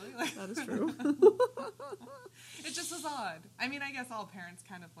it properly. That is true. It just was odd. I mean, I guess all parents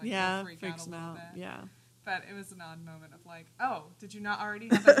kind of freak out a little bit. Yeah. But it was an odd moment of oh, did you not already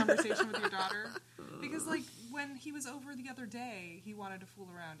have that conversation with your daughter? Because when he was over the other day, he wanted to fool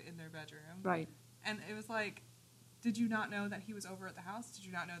around in their bedroom. Right. And it was did you not know that he was over at the house? Did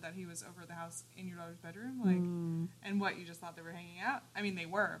you not know that he was over at the house in your daughter's bedroom? And what, you just thought they were hanging out? I mean, they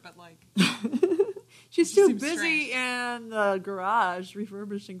were, but she's too busy in the garage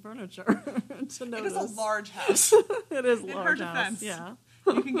refurbishing furniture to notice. It is a large house. It is a large house. Defense. Yeah.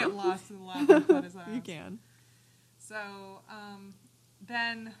 You can get lost in the labyrinth that is a house. You can. So,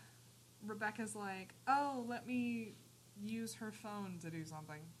 then Rebecca's like, oh, let me use her phone to do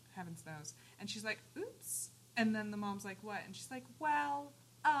something. Heavens knows. And she's like, oops. And then the mom's like, what? And she's like, well,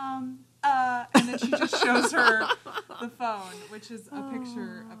 and then she just shows her the phone, which is a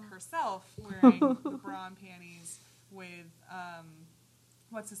picture of herself wearing the bra and panties with,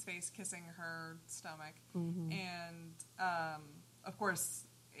 what's his face kissing her stomach. And, of course,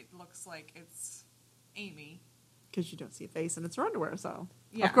 it looks like it's Amy. Because you don't see a face and it's her underwear, so.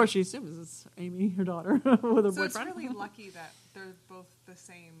 Yeah. Of course she assumes it's Amy, her daughter, with her boyfriend. So it's really lucky that they're both the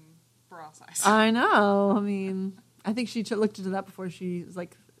same bra size. I know. I mean, I think she looked into that before she was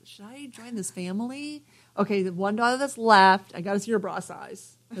like, should I join this family? Okay, the one daughter that's left, I got to see her bra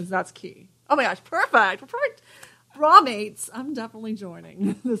size, because that's key. Oh my gosh, perfect. bra mates, I'm definitely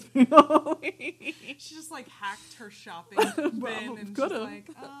joining this family. She just like hacked her shopping bin and she's like,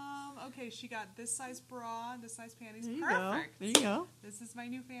 okay, she got this size bra, this size panties. Perfect. There you go. This is my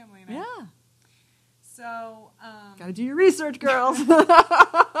new family now. Yeah. So, gotta do your research, girls.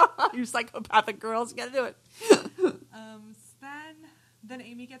 You psychopathic girls, you gotta do it. Then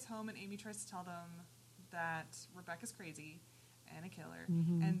Amy gets home and Amy tries to tell them that Rebecca's crazy and a killer.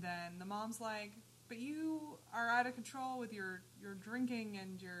 Mm-hmm. And then the mom's like, but you are out of control with your drinking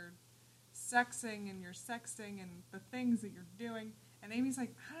and your sexing and your sexting and the things that you're doing. And Amy's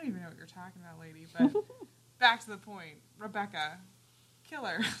like, I don't even know what you're talking about, lady. But back to the point, Rebecca,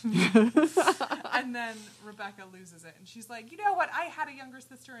 killer. And then Rebecca loses it. And she's like, you know what? I had a younger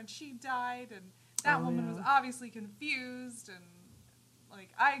sister and she died. And that woman was obviously confused. And like,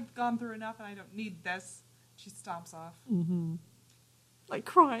 I've gone through enough and I don't need this. She stomps off. Mm-hmm. Like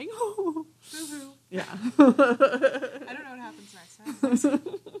crying. Boo-hoo. Yeah. I don't know what happens next.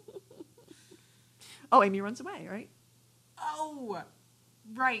 Oh, Amy runs away, right? Oh,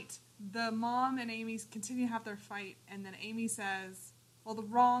 right. The mom and Amy continue to have their fight, and then Amy says, well, the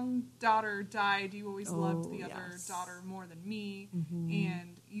wrong daughter died. You always loved the other daughter more than me,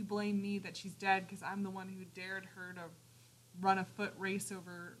 and you blame me that she's dead because I'm the one who dared her to run a foot race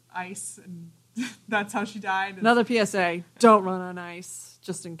over ice, and that's how she died. Another PSA, don't run on ice,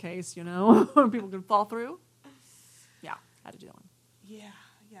 just in case, people can fall through. Yeah, had to do that one. Yeah.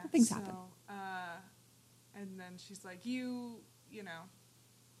 Things happen. And then she's like, you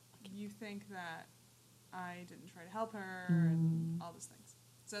think that I didn't try to help her and all those things.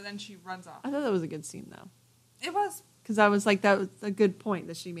 So then she runs off. I thought that was a good scene, though. It was. Because I was like, that was a good point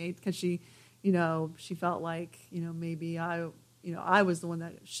that she made, because she felt like, maybe I was the one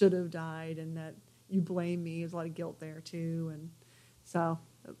that should have died and that you blame me. There's a lot of guilt there, too. And so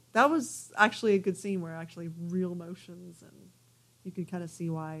that was actually a good scene where actually real emotions, and you could kind of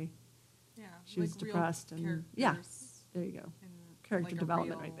see why she was depressed. And yeah, there you go. Character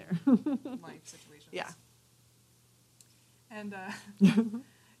development right there. Life situations. Yeah. And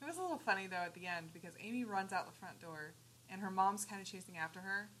it was a little funny, though, at the end, because Amy runs out the front door, and her mom's kind of chasing after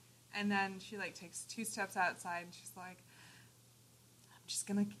her. And then she, takes 2 steps outside, and she's like, I'm just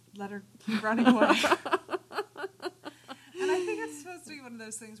going to let her keep running away. And I think it's supposed to be one of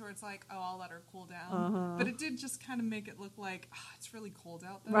those things where it's like, oh, I'll let her cool down. Uh-huh. But it did just kind of make it look like, it's really cold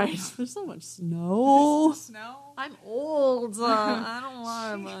out there. Right. There's so much snow. There's snow. I'm old. I don't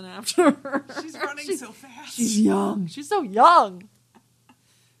want to run after her. She's running so fast. She's young. She's so young.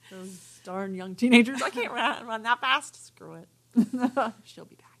 Those darn young teenagers. I can't run that fast. Screw it. She'll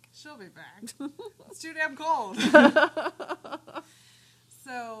be back. She'll be back. It's too damn cold.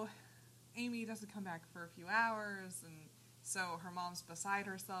 So Amy doesn't come back for a few hours, and so her mom's beside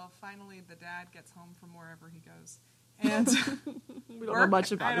herself. Finally, the dad gets home from wherever he goes. And we don't know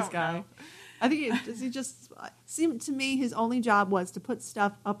much about this guy. Know. I think he just seemed to me his only job was to put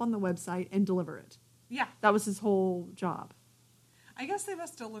stuff up on the website and deliver it. Yeah. That was his whole job. I guess they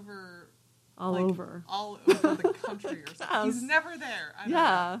must deliver all over the country or something. Yes. He's never there.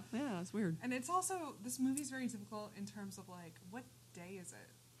 Yeah, it's weird. And it's also, this movie's very difficult in terms of what day is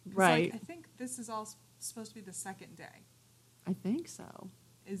it? Right. I think this is all supposed to be the second day. I think so.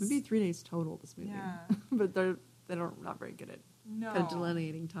 Maybe 3 days total, this movie. Yeah. But they're not very good at kind of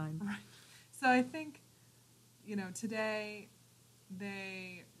delineating time. Right. So I think, today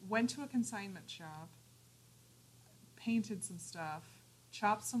they went to a consignment shop, painted some stuff,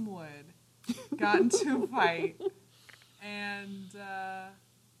 chopped some wood, got into a fight, and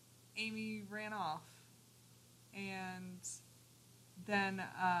Amy ran off. And then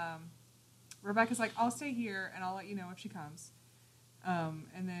Rebecca's like, I'll stay here and I'll let you know if she comes.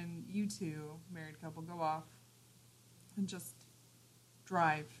 And then you two, married couple, go off and just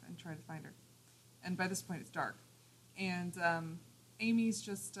drive and try to find her. And by this point, it's dark. And Amy's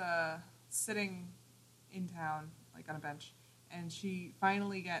just sitting in town, on a bench. And she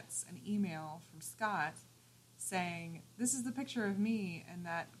finally gets an email from Scott saying, this is the picture of me and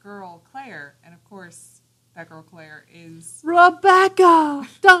that girl, Claire. And of course, that girl, Claire, is Rebecca!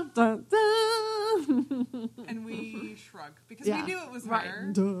 Dun, dun, dun. And we shrug because we knew it was her.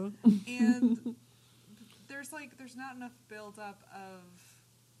 Duh. And there's not enough build up of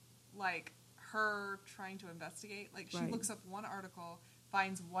her trying to investigate. She looks up one article,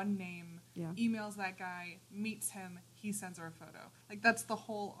 finds one name, emails that guy, meets him, he sends her a photo. That's the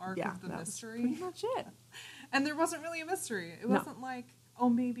whole arc of the mystery. Pretty much it. And there wasn't really a mystery. It wasn't oh,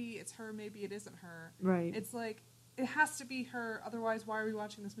 maybe it's her, maybe it isn't her. Right. It's it has to be her. Otherwise, why are we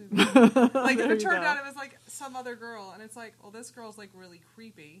watching this movie? Like, if it turned out it was like some other girl, and it's like, well, this girl's like really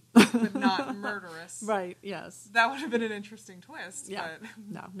creepy, but not murderous. Right, yes. That would have been an interesting twist. Yeah. But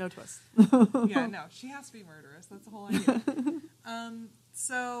No twist. yeah, no, she has to be murderous. That's the whole idea.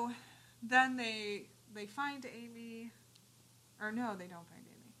 So then they find Amy, or no, they don't find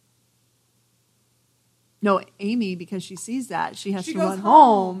Amy. No, Amy, because she sees that, she has to goes run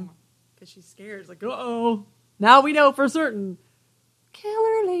home. Because she's scared. It's like, uh-oh. Now we know for certain.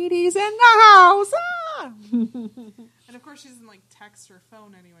 Killer ladies in the house. Ah! And of course, she doesn't like text or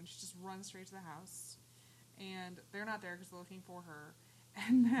phone anyone. She just runs straight to the house, and they're not there because they're looking for her.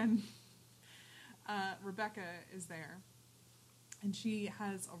 And then Rebecca is there, and she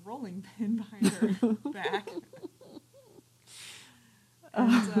has a rolling pin behind her back.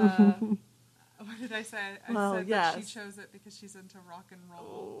 And what did I say? I said that she chose it because she's into rock and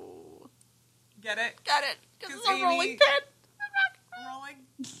roll. Oh. Get it? Got it. Because it's a Amy- rolling pin. Rolling.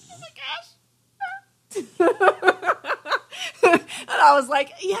 Oh my gosh. And I was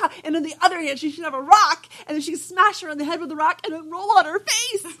like, yeah. And on the other hand, she should have a rock, and then she could smash her on the head with the rock and then roll on her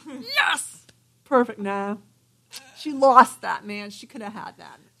face. Yes. Perfect. Nah. She lost that, man. She could have had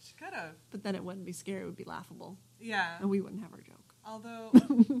that. She could have. But then it wouldn't be scary. It would be laughable. Yeah. And we wouldn't have our joke. Although,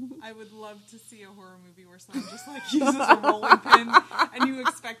 I would love to see a horror movie where someone just, like, uses a rolling pin, and you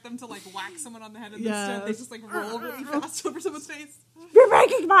expect them to, like, whack someone on the head, and instead they just, like, roll really fast over someone's face. You're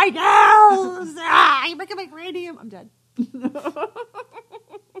breaking my nails! You're breaking my cranium. I'm dead. How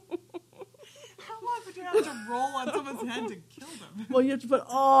long would you have to roll on someone's head to kill them? Well, you have to put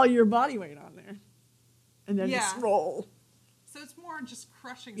all your body weight on there. And then just roll. So it's more just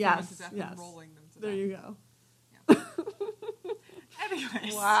crushing someone to death and rolling them to death. There you go. Yeah.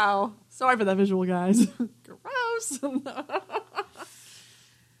 Anyways. Wow. Sorry for that visual, guys. Gross.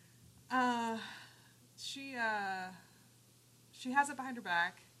 She has it behind her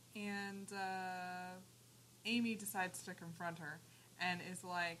back, and Amy decides to confront her and is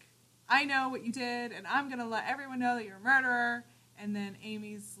like, I know what you did, and I'm going to let everyone know that you're a murderer. And then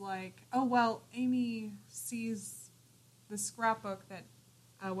Amy's like, oh, well, Amy sees the scrapbook that,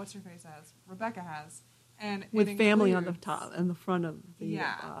 what's-her-face has, Rebecca has. And with family on the top and the front of the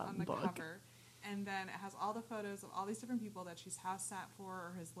on the book. cover. And then it has all the photos of all these different people that she's house sat for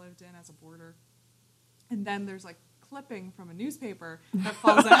or has lived in as a boarder. And then there's like clipping from a newspaper that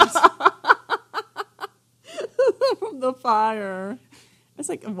falls out from the fire. It's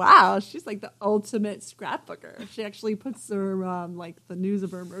like, wow, she's like the ultimate scrapbooker. She actually puts her like the news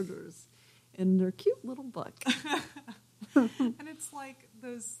of her murders in her cute little book. And it's like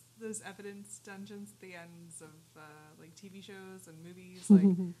those evidence dungeons at the ends of like TV shows and movies,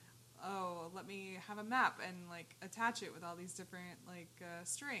 like oh, let me have a map and like attach it with all these different like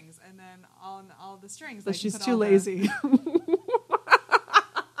strings, and then on all the strings. But she's too lazy.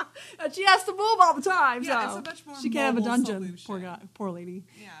 And she has to move all the time. Yeah, so it's a much more she can't have a dungeon. Solution. Poor lady.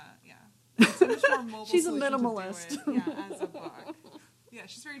 Yeah. It's a much more mobile. She's a solution to do minimalist. it, yeah, as a book. Yeah,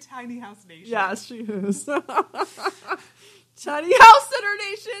 she's very tiny house nation. Yes, she is. Tiny house sitter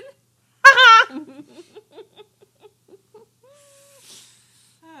nation.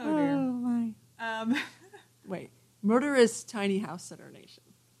 Oh dear. Oh my. Wait. Murderous tiny house sitter nation.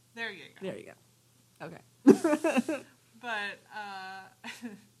 There you go. There you go. Okay. But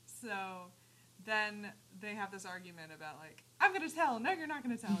so then they have this argument about like, I'm going to tell. No, you're not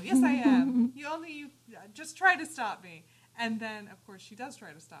going to tell. Yes, I am. You just try to stop me. And then, of course, she does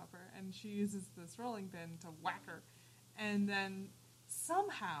try to stop her, and she uses this rolling pin to whack her. And then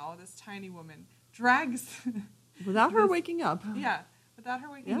somehow this tiny woman drags... Without her waking up. Yeah, without her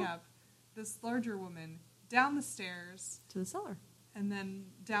waking up, this larger woman down the stairs. To the cellar. And then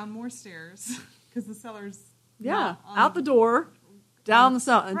down more stairs, because the cellar's... out the door, down the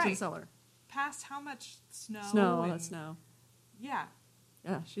cellar, into the cellar. Past how much snow? All that snow. Yeah.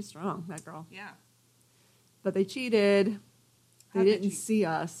 Yeah, she's strong, that girl. Yeah. But they cheated. They didn't cheat? see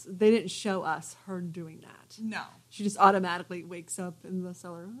us. They didn't show us her doing that. No. She just automatically wakes up in the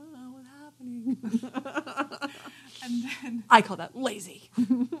cellar. Oh, what's happening? And then... I call that lazy.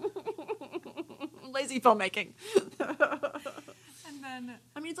 Lazy filmmaking. And then...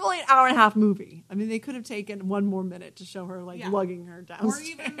 I mean, it's only an hour and a half movie. I mean, they could have taken one more minute to show her, like, lugging her downstairs. Or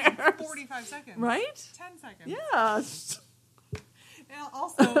even 45 seconds. Right? 10 seconds. Yes. And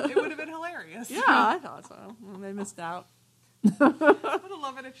also, it would have been hilarious. Yeah, I thought so. Well, they missed out. I would have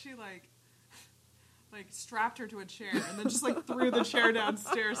loved it if she, like strapped her to a chair and then just, like, threw the chair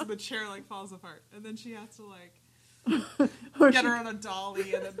downstairs and the chair, like, falls apart. And then she has to, like, get her on a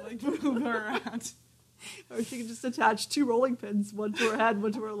dolly and then, like, move her around. Or she could just attach 2 rolling pins, one to her head,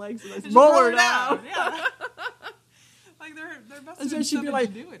 one to her legs, and And just roll her down. down. Yeah. Like there must And have then been she'd some be like,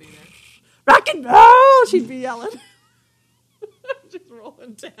 ingenuity there. rock and roll! She'd be yelling. Just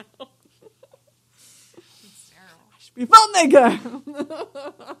rolling down. It's terrible. She'd be a filmmaker.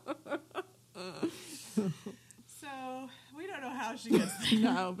 So we don't know how she gets there.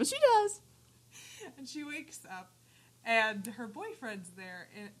 No, but she does. And she wakes up, and her boyfriend's there,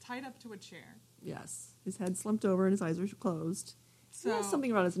 tied up to a chair. Yes. His head slumped over and his eyes are closed. So He has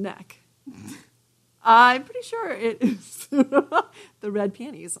something around his neck. I'm pretty sure it is the red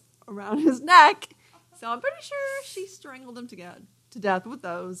panties around his neck. So I'm pretty sure she strangled him to death with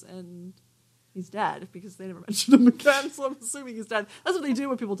those, and he's dead because they never mentioned him again. So I'm assuming he's dead. That's what they do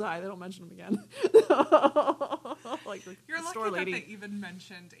when people die; they don't mention him again. Like the You're store lucky lady. that they even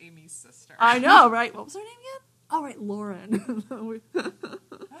mentioned Amy's sister. I know, right? What was her name again? Oh, right, Lauren.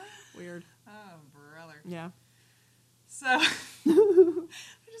 Weird. Oh, brother. Yeah. So I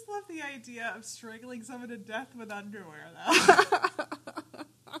just love the idea of strangling someone to death with underwear, though.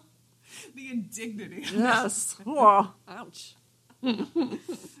 The indignity. Yes. Oh, ouch.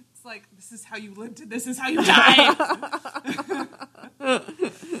 It's like, this is how you lived and this is how you died. And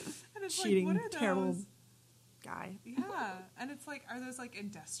it's Cheating, like, what are terrible those? guy. Yeah. And it's like, are those like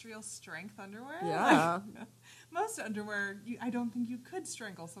industrial strength underwear? Yeah. Like, most underwear, I don't think you could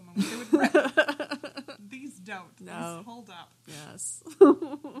strangle someone with. They would rip. These don't. No. These hold up. Yes.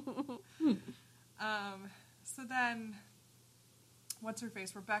 So then, what's her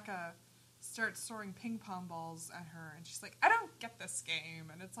face? Rebecca starts throwing ping pong balls at her, and she's like, I don't get this game.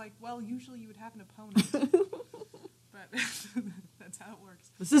 And it's like, well, usually you would have an opponent. But that's how it works.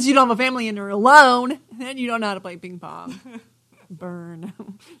 This is you don't have a family and you're alone, and you don't know how to play ping pong. Burn.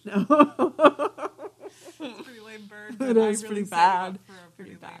 No. It's a pretty lame burn. It But I is really pretty set you up bad. for a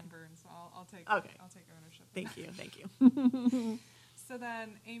pretty Pretty lame bad. burn, so I'll take ownership. Thank you. Thank you. So then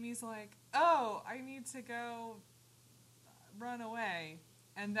Amy's like, oh, I need to go run away.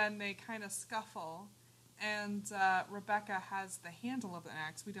 And then they kind of scuffle. And Rebecca has the handle of the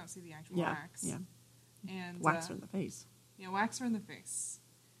axe. We don't see the actual axe. Yeah. And Wax her in the face. Yeah, wax her in the face.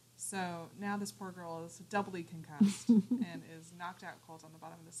 So now this poor girl is doubly concussed and is knocked out cold on the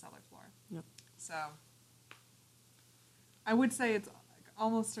bottom of the cellar floor. Yep. So I would say it's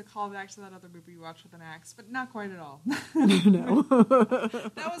almost a callback to that other movie you watched with an axe, but not quite at all. No.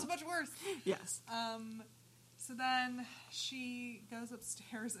 That was much worse. Yes. So then she goes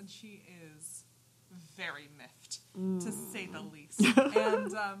upstairs and she is very miffed, to say the least.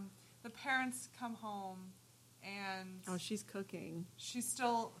 And the parents come home and Oh, she's cooking. she's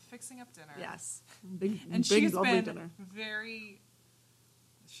still fixing up dinner. Yes. Big, And big, she's lovely been dinner.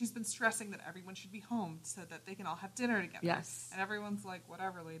 she's been stressing that everyone should be home so that they can all have dinner together. Yes. And everyone's like,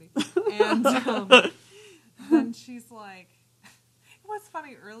 whatever, lady. And then she's like, it was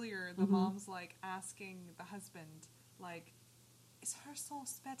funny earlier, the mom's like asking the husband, like, is her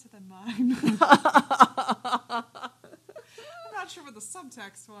sauce better than mine? I'm not sure what the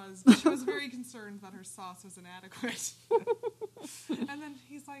subtext was, but she was very concerned that her sauce was inadequate. And then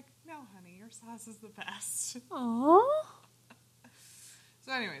he's like, no, honey, your sauce is the best. Aww.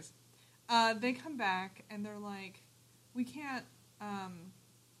 So anyways, they come back and they're like, we can't,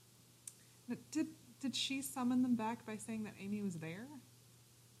 did she summon them back by saying that Amy was there?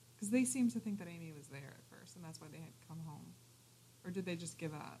 Because they seem to think that Amy was there at first, and that's why they had come home. Or did they just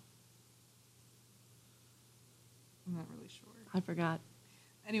give up? I'm not really sure. I forgot.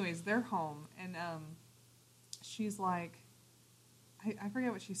 Anyways, they're home, and she's like, I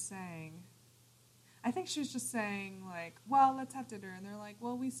forget what she's saying. I think she's just saying, like, well, let's have dinner. And they're like,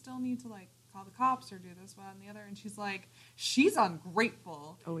 well, we still need to, like, call the cops or do this, one, and the other. And she's like, she's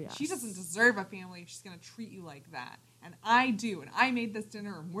ungrateful. Oh, yes. She doesn't deserve a family if she's going to treat you like that. And I do. And I made this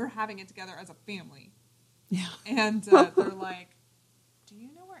dinner, and we're having it together as a family. Yeah. And they're like, do you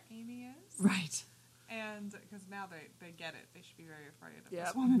know where Amy is? Right. And because now they get it. They should be very afraid of Yep.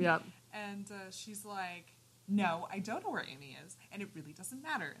 this woman. Yep. And she's like, no, I don't know where Amy is. And it really doesn't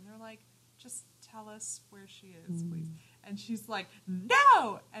matter. And they're like, just tell us where she is, please. And she's like,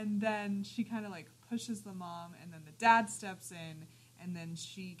 no! And then she kind of like pushes the mom, and then the dad steps in, and then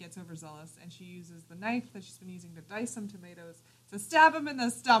she gets overzealous, and she uses the knife that she's been using to dice some tomatoes to stab him in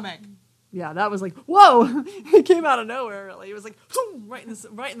the stomach. Yeah, that was like, whoa! It came out of nowhere, really. It was like, boom, right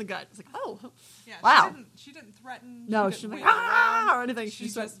in the gut. It's like, oh, Yeah, wow. She didn't threaten. No, she she didn't didn't wave like, it around. ah, or anything. She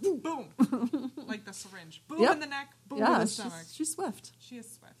She just went, boom, like the syringe. Boom Yep. in the neck, boom yeah, in the stomach. she's swift. She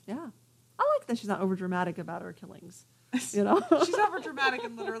is swift. Yeah. I like that she's not over dramatic about her killings. You know? She's over dramatic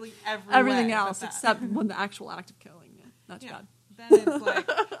in literally everything way else but that. except when the actual act of killing. Yeah, not too Yeah. bad. Then it's like,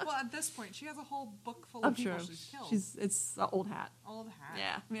 well, at this point, she has a whole book full of I'm people sure. she's killed. It's the old hat. Old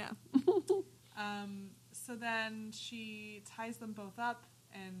hat. Yeah, yeah. So So then she ties them both up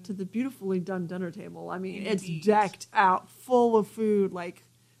and To the beautifully done dinner table. I mean, Indeed. it's decked out, full of food, like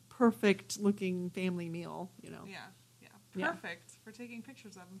perfect looking family meal, you know. yeah, perfect for taking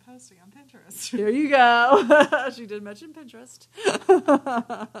pictures of and posting on Pinterest. There you go. She did mention Pinterest.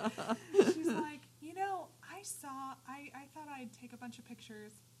 She's like, I thought I'd take a bunch of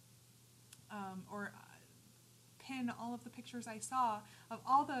pictures, or pin all of the pictures I saw of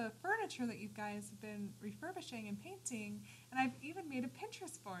all the furniture that you guys have been refurbishing and painting, and I've even made a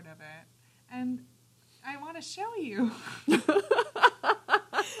Pinterest board of it, and I want to show you. And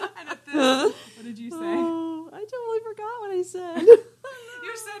at this, what did you say? Oh, I totally forgot what I said.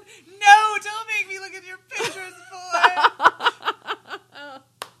 You said, no, don't make me look at your Pinterest board.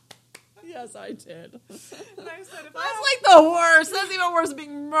 Yes, I did. And I said, if That's like the worst. That's even worse than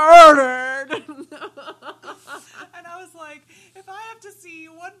being murdered. And I was like, if I have to see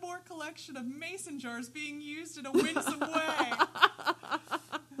one more collection of mason jars being used in a winsome way,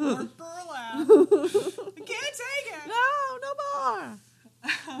 or burlap, I can't take it. No more.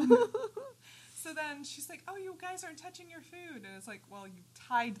 So then she's like, oh, you guys aren't touching your food. And it's like, well, you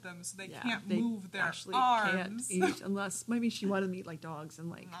tied them so they can't they move their actually arms. can't eat unless maybe she wanted to eat like dogs and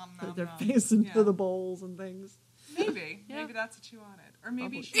like Nom, put nom, their nom. face into Yeah. the bowls and things. Maybe. Yeah. Maybe that's what you wanted. Or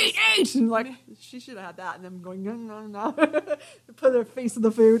maybe Eat, she's... eat! And like she should have had that and them going, no, no, no. Put their face in the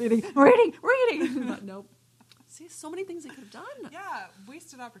food, eating, we're eating. But nope. See, so many things they could have done. Yeah,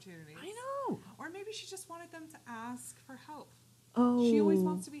 wasted opportunity. I know. Or maybe she just wanted them to ask for help. Oh. She always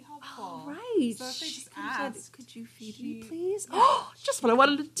wants to be helpful. Oh, right. So if they She just could have asked, said, could you feed she- me, please? Yeah. Oh, just what I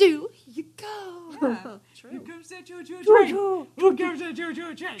wanted to do. Here you go. Yeah. True. Here comes that Jojo train. Jojo. Here comes that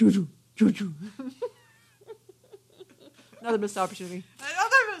Jojo train. Jojo. Another missed opportunity.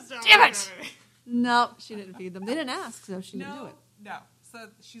 Another missed Damn it! opportunity. No, she didn't feed them. They didn't ask, so she didn't do it. No. So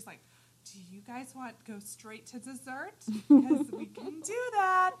she's like, do you guys want to go straight to dessert? Because we can do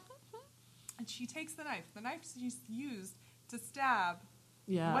that. And she takes the knife. The knife she's used to stab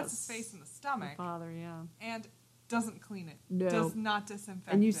Yeah. what's his face in the stomach, Father, yeah. and doesn't clean it. No. Does not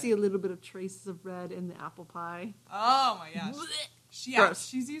disinfect And you it. see a little bit of traces of red in the apple pie. Oh my gosh. Gross.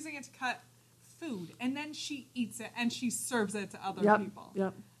 She's using it to cut food, and then she eats it, and she serves it to other Yep. people.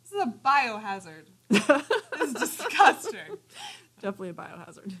 Yep. This is a biohazard. This is disgusting. Definitely a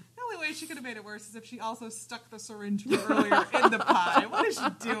biohazard. The only way she could have made it worse is if she also stuck the syringe from earlier in the pie. What is she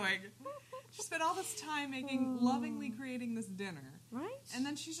doing? She spent all this time lovingly creating this dinner. Right? And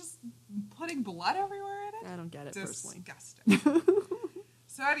then she's just putting blood everywhere in it? I don't get it personally. Disgusting.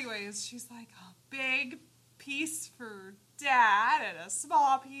 So anyways, she's like, a big piece for Dad and a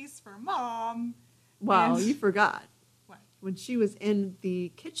small piece for Mom. Well, And- you forgot. What? When she was in the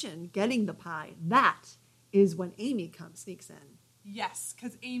kitchen getting the pie, that is when Amy sneaks in. Yes,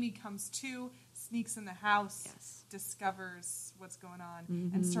 because Amy comes too, sneaks in the house, Yes. discovers what's going on,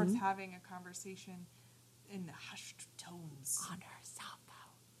 and starts having a conversation in hushed tones. On her cell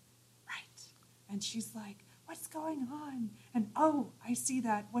phone. Right. And she's like, what's going on? And oh, I see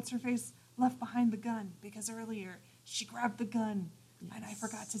that. What's her face left behind the gun because earlier she grabbed the gun. And I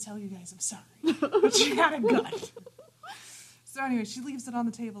forgot to tell you guys, I'm sorry. But she had a gun. So anyway, she leaves it on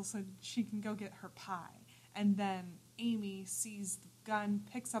the table so she can go get her pie. And then Amy sees the gun,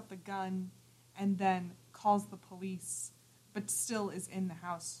 picks up the gun, and then calls the police, but still is in the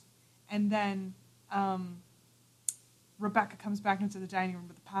house. And then Rebecca comes back into the dining room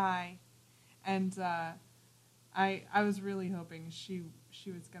with the pie, and I was really hoping she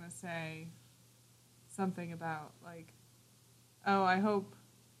was gonna say something about like, oh, I hope.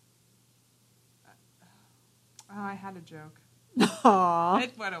 Oh, I had a joke. Aww.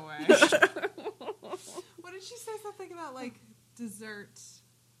 It went away. What did she say? Something about like dessert,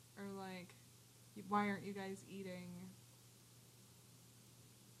 or like, why aren't you guys eating?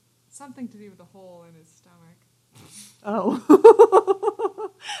 Something to do with the hole in his stomach.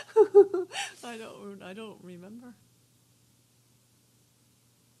 Oh. I don't remember.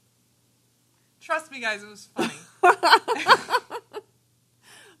 Trust me, guys, it was funny.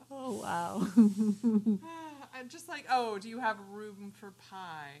 Oh, wow. I'm just like, oh, do you have room for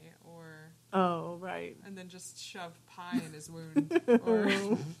pie? Or, Oh, right. and then just shove pie in his wound.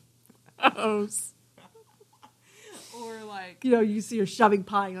 Or, Gross. or like, You know, you see her shoving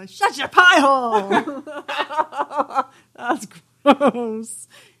pie, and you're like, shut your pie hole! That's gross.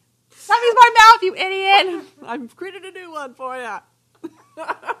 Stop using my mouth, you idiot! I've created a new one for you. or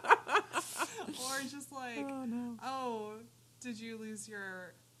just like, Oh, no. oh, did you lose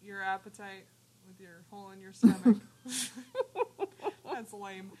your appetite with your hole in your stomach? That's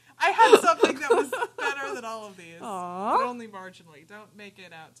lame. I had something that was better than all of these. Aw. But only marginally. Don't make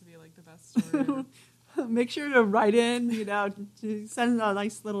it out to be like the best story ever. Make sure to write in, to send a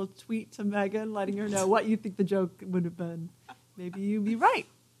nice little tweet to Megan letting her know what you think the joke would have been. Maybe you'd be right.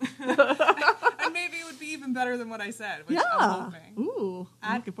 And maybe it would be even better than what I said, which I'm hoping. Ooh.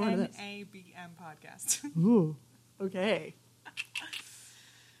 I'm At looking forward to this. NABM podcast. Ooh. Okay.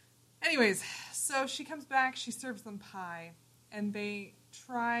 Anyways, so she comes back, she serves them pie, and they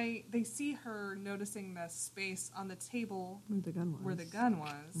see her noticing the space on the table Where the gun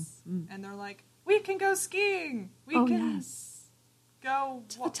was. Mm-hmm. And they're like, we can go skiing. We can go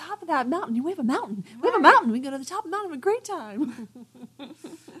to the top of that mountain. We have a mountain. Right. We have a mountain. We can go to the top of the mountain. Have a great time.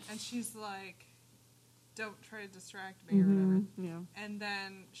 And she's like, don't try to distract me or whatever. Yeah. And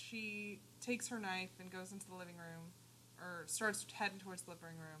then she takes her knife and goes into the living room, or starts heading towards the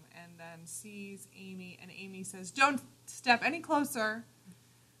living room, and then sees Amy, and Amy says, don't step any closer.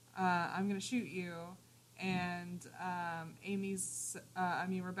 I'm going to shoot you. And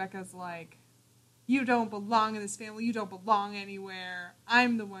Rebecca's like, you don't belong in this family. You don't belong anywhere.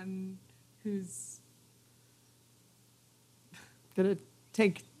 I'm the one who's gonna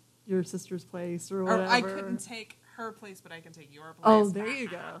take your sister's place or whatever. Or I couldn't take her place, but I can take your place. Oh, there you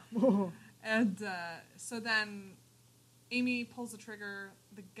go. And so then Amy pulls the trigger.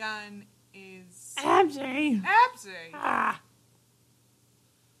 The gun is empty. I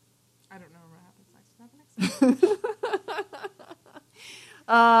don't know what happens next.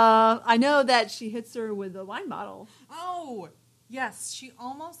 I know that she hits her with a wine bottle. Oh, yes. She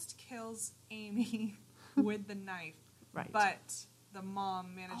almost kills Amy with the knife. Right. But the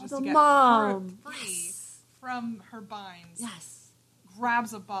mom manages the to get free from her binds. Yes.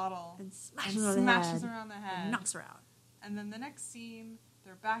 Grabs a bottle and smashes her on the head. And knocks her out. And then the next scene,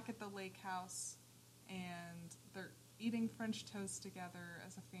 they're back at the lake house, and they're eating French toast together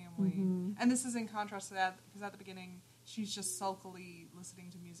as a family. Mm-hmm. And this is in contrast to that, because at the beginning, she's just sulkily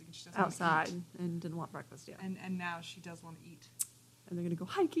listening to music, and she doesn't outside want to eat. And didn't want breakfast yet. And now she does want to eat. And they're going to go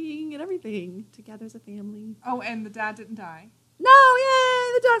hiking and everything together as a family. Oh, and the dad didn't die. No,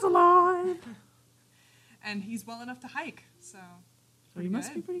 yay! The dog's alive. And he's well enough to hike, so he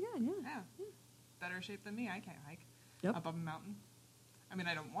must be pretty good, yeah. Better shape than me. I can't hike Yep. above a mountain. I mean,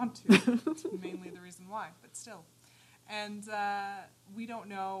 I don't want to. It's mainly the reason why, but still. And we don't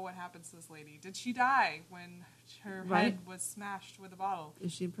know what happens to this lady. Did she die when her head was smashed with a bottle?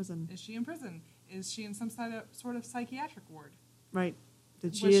 Is she in prison? Is she in some sort of psychiatric ward? Right.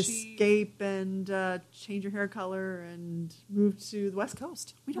 Did she escape and change her hair color and move to the West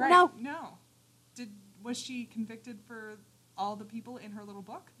Coast? We don't know. No. Was she convicted for all the people in her little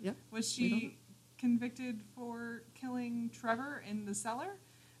book? Yep. Was she convicted for killing Trevor in the cellar?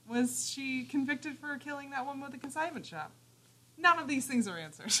 Was she convicted for killing that one with the consignment shop? None of these things are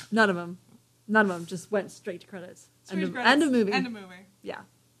answered. None of them. Just went straight to credits. End of movie. End of movie. Yeah.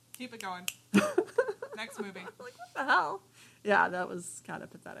 Keep it going. Next movie. Like, what the hell? Yeah, that was kind of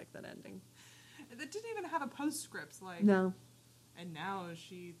pathetic, that ending. It didn't even have a postscript. No. And now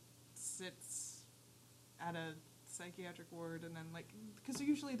she sits at a psychiatric ward, and then, because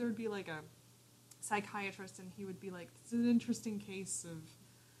usually there would be, a psychiatrist, and he would be like, it's an interesting case of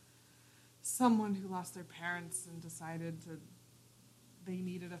someone who lost their parents and decided they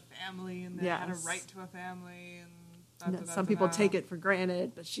needed a family, and they had a right to a family, and some people take it for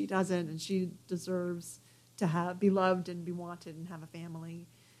granted, but she doesn't, and she deserves to be loved and be wanted and have a family.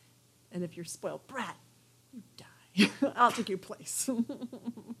 And if you're spoiled brat, you die. I'll take your place.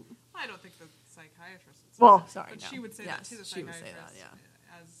 I don't think the psychiatrist would say that. Sorry, but she would say that to the psychiatrist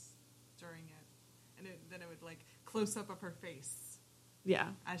as during it. And then it would, close up of her face. Yeah.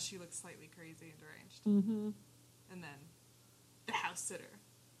 As she looks slightly crazy and deranged. Mm-hmm. And then the house sitter.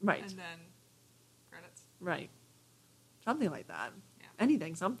 Right. And then credits. Right. Something like that. Yeah.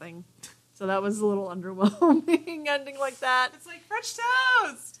 Anything, something. So that was a little underwhelming ending like that. It's like French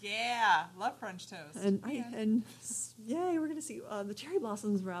toast. Yeah, love French toast. And yay, we're gonna see the cherry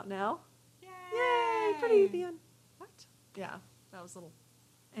blossoms are out now. Yay! Pretty at the end. What? Yeah, that was a little.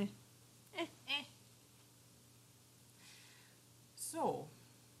 So,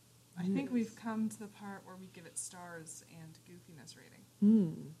 I think we've come to the part where we give it stars and goofiness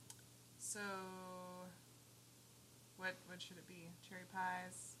rating. So, what should it be? Cherry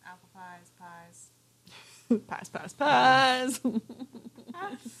pies, apple pies, Pies.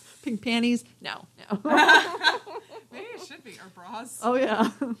 Pink panties? No. Maybe it should be. Or bras. Oh, yeah.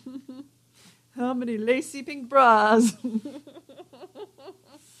 How many lacy pink bras?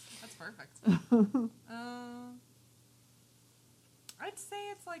 That's perfect. I'd say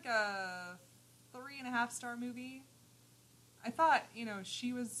it's like a 3.5-star movie. I thought,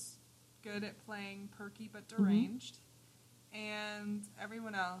 she was good at playing perky but deranged. Mm-hmm. And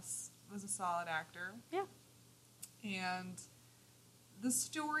everyone else, was a solid actor. Yeah. And the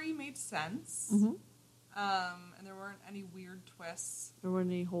story made sense. Mm-hmm. And there weren't any weird twists. There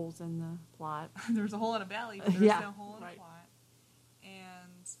weren't any holes in the plot. There was a hole in a belly, but there was no hole in a plot.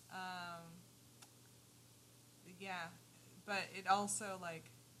 And, yeah. But it also,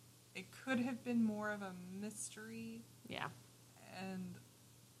 like, it could have been more of a mystery. Yeah. And...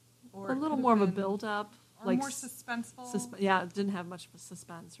 or a little more of a build-up. Or like more suspenseful. Yeah, it didn't have much of a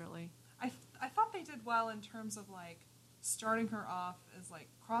suspense, really. I thought they did well in terms of, like, starting her off as, like,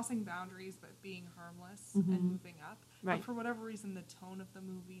 crossing boundaries but being harmless and moving up. Right. But for whatever reason, the tone of the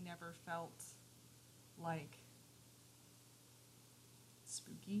movie never felt, like,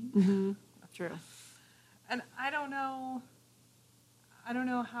 spooky. Mm-hmm. True. And I don't know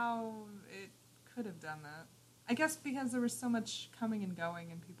how it could have done that. I guess because there was so much coming and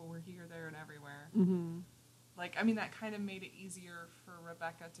going and people were here, there, and everywhere. Mm-hmm. Like, I mean, that kind of made it easier for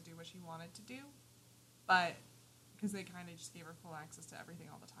Rebecca to do what she wanted to do. But, because they kind of just gave her full access to everything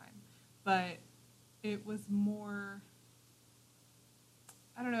all the time. But it was more,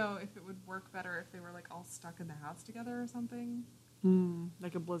 I don't know if it would work better if they were, like, all stuck in the house together or something.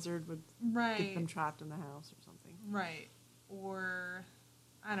 Like a blizzard would get them trapped in the house or something. Right. Or,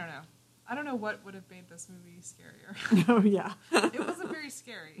 I don't know. I don't know what would have made this movie scarier. Oh, yeah. It wasn't very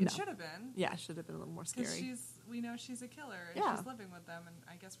scary. It should have been. Yeah, it should have been a little more scary. Because we know she's a killer, and she's living with them, and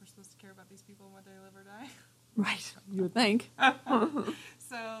I guess we're supposed to care about these people and whether they live or die. Right. You would think.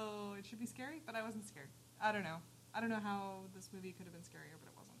 So, it should be scary, but I wasn't scared. I don't know. I don't know how this movie could have been scarier, but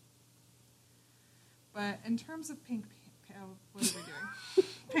it wasn't. But in terms of what are we doing?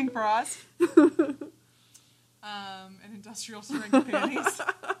 Pink bras. And industrial strength panties.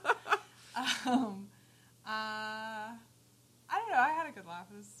 I don't know. I had a good laugh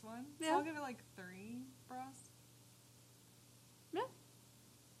at this one. Yeah. So I'll give it like 3 bras. Yeah.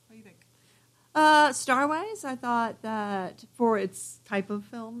 What do you think? Star-wise, I thought that for its type of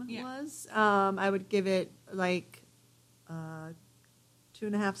film it was, I would give it like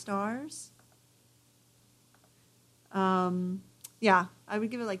 2.5 stars. Yeah, I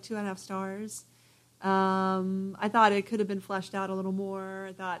would give it like 2.5 stars. I thought it could have been fleshed out a little more.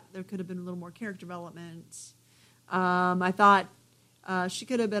 I thought there could have been a little more character development. I thought she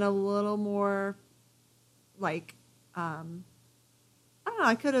could have been a little more, like, I don't know.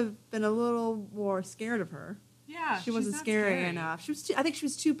 I could have been a little more scared of her. Yeah, she wasn't scary enough. I think she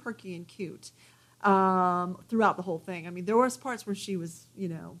was too perky and cute throughout the whole thing. I mean, there was parts where she was,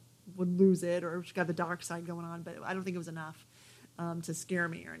 would lose it, or she got the dark side going on, but I don't think it was enough to scare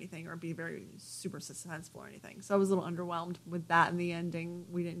me or anything, or be very super suspenseful or anything. So I was a little underwhelmed with that in the ending.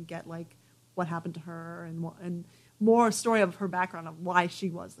 We didn't get like what happened to her and more story of her background of why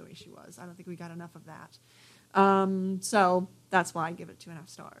she was the way she was. I don't think we got enough of that. So that's why I give it 2.5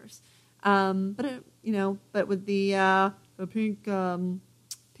 stars. But with the pink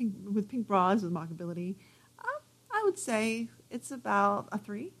with pink bras with mockability, I would say it's about a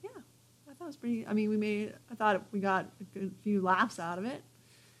 3. Yeah. I thought it was pretty. I mean, I thought we got a good few laughs out of it,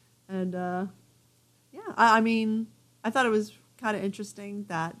 and I thought it was kind of interesting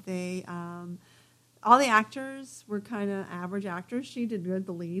that they, all the actors were kind of average actors. She did good,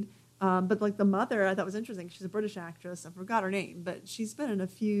 the lead, but like the mother, I thought was interesting. She's a British actress. I forgot her name, but she's been in a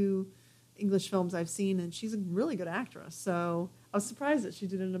few English films I've seen, and she's a really good actress. So I was surprised that she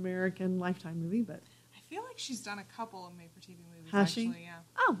did an American Lifetime movie, but I feel like she's done a couple of made-for-TV movies. Has actually, she? Yeah.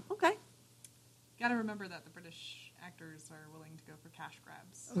 Oh, okay. Got to remember that the British actors are willing to go for cash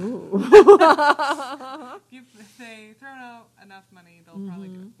grabs. Ooh. If they throw out enough money, they'll probably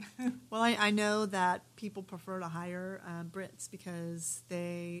do it. Well, I know that people prefer to hire Brits because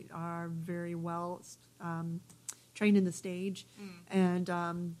they are very well trained in the stage,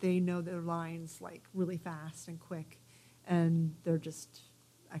 and they know their lines like really fast and quick, and they're just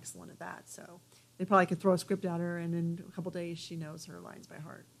excellent at that. So they probably could throw a script at her, and in a couple days she knows her lines by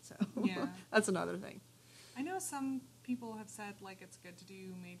heart. So yeah. That's another thing. I know some people have said like it's good to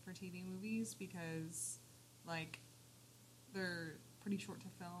do made-for-TV movies because like they're pretty short to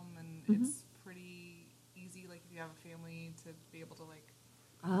film, and it's pretty easy. Like if you have a family to be able to like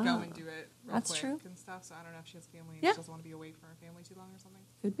go and do it real quick true. And stuff. So I don't know if she has family and Yeah. she doesn't want to be away from her family too long or something.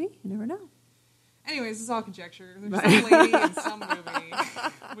 Could be. You never know. Anyways, this is all conjecture. There's some lady in some movie.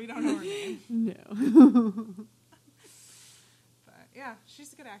 We don't know her name. No. But yeah,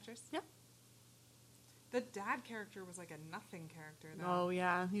 she's a good actress. Yep. The dad character was like a nothing character, though. Oh,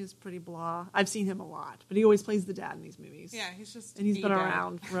 yeah. He was pretty blah. I've seen him a lot, but he always plays the dad in these movies. Yeah, he's just... And he's been dad.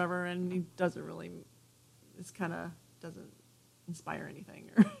 around forever, and he doesn't really... It's kind of doesn't inspire anything.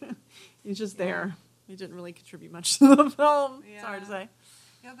 Or he's just there. He didn't really contribute much to the film. Yeah. It's hard to say.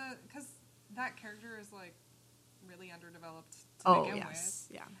 Yeah, because that character is like really underdeveloped to begin with.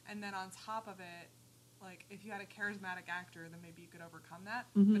 Yeah. And then on top of it, like if you had a charismatic actor, then maybe you could overcome that.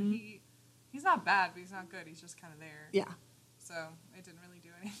 Mm-hmm. But he's not bad, but he's not good. He's just kind of there. Yeah. So it didn't really do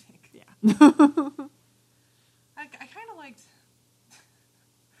anything. Yeah. I kind of liked.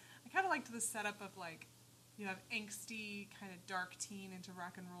 I kind of liked the setup of like, you have angsty kind of dark teen into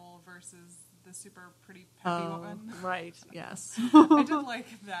rock and roll versus the super pretty peppy woman. Right. Yes. I did like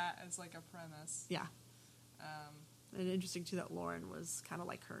that as like a premise. Yeah. And interesting too that Lauren was kind of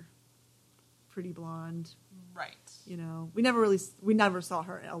like her, pretty blonde. Right. You know, we never saw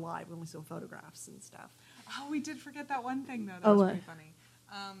her alive. We only saw photographs and stuff. Oh, we did forget that one thing though. That was pretty funny.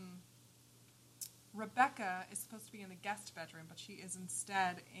 Rebecca is supposed to be in the guest bedroom, but she is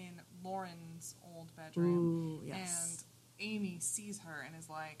instead in Lauren's old bedroom. Ooh, yes. And Amy sees her and is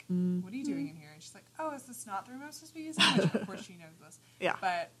like, what are you doing in here? And she's like, oh, is this not the room I'm supposed to be using? Which, of course, she knows this. Yeah.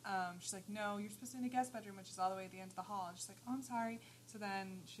 But she's like, no, you're supposed to be in the guest bedroom, which is all the way at the end of the hall. And she's like, oh, I'm sorry. So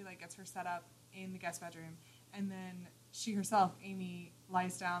then she, like, gets her set up in the guest bedroom. And then she herself, Amy,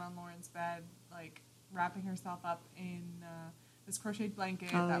 lies down on Lauren's bed, like, wrapping herself up in this crocheted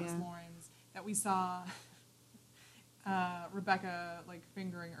blanket that was Lauren's, that we saw Rebecca like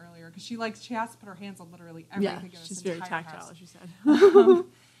fingering earlier, because she has to put her hands on literally everything. Yeah, in she's this very tactile, house. as she said.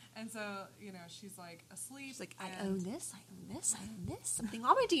 And so, you know, she's like asleep. She's like, I own this, I own this, I own this. Something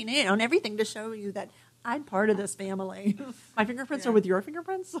on my DNA, I own everything to show you that I'm part of this family. My fingerprints are with your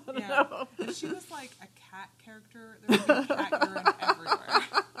fingerprints? I don't know. If she was like a cat character, there would be cat urine everywhere.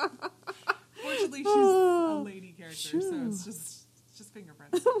 Fortunately, she's a lady character, so it's just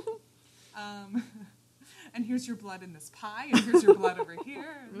fingerprints. And here's your blood in this pie, and here's your blood over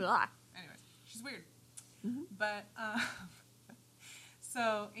here. Anyway, she's weird. Mm-hmm. But,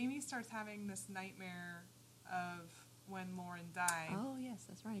 so Amy starts having this nightmare of when Lauren died. Oh, yes,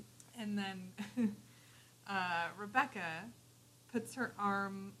 that's right. And then Rebecca puts her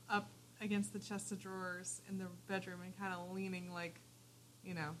arm up against the chest of drawers in the bedroom and kind of leaning like,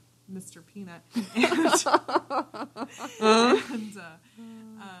 you know, Mr. Peanut. And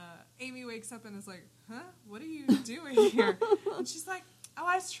Amy wakes up and is like, huh? What are you doing here? And she's like, oh,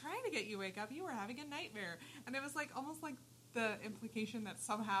 I was trying to get you to wake up. You were having a nightmare. And it was like almost like the implication that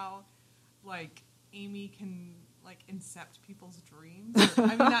somehow like Amy can like incept people's dreams. Or, I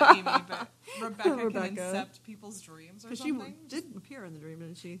mean, not Amy, but Rebecca can incept people's dreams or something. She did appear in the dream,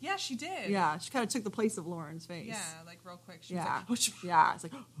 didn't she? Yeah, she did. Yeah, she kind of took the place of Lauren's face. Yeah, like real quick. She was like, oh, yeah, it's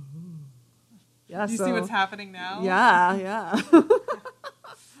like, yeah. Do you see what's happening now? Yeah.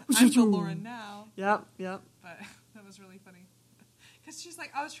 I'm the Lauren now. Yep. But that was really funny. Because she's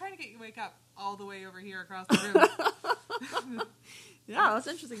like, I was trying to get you to wake up all the way over here across the room. Yeah, that's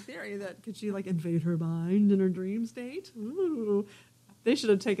an interesting theory. That could she like invade her mind in her dream state? Ooh, they should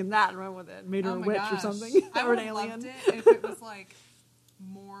have taken that and run with it, and made her a witch or something, I or would an have alien. loved it if it was like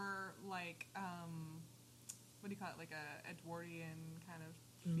more like what do you call it? Like a Edwardian kind of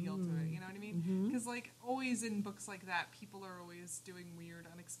feel to it. You know what I mean? Because like always in books like that, people are always doing weird,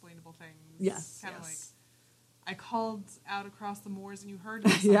 unexplainable things. Yes, kind of like. I called out across the moors and you heard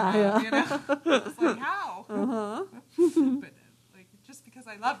me somehow, yeah. You know? It's like, how? But, like, just because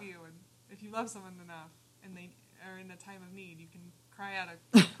I love you, and if you love someone enough, and they are in a time of need, you can cry out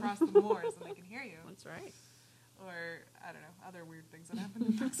across the moors and they can hear you. That's right. Or, I don't know, other weird things that happen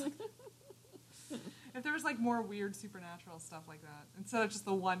in books like that. If there was, like, more weird supernatural stuff like that, instead of just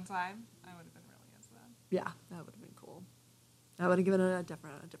the one time, I would have been really into that. Yeah, that would have been cool. I would have given it a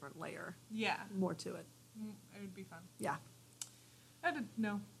different layer. Yeah. More to it. It would be fun. Yeah.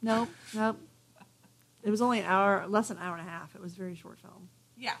 Nope. It was only less than an hour and a half. It was a very short film.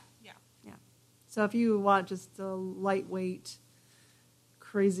 Yeah. So if you want just a lightweight,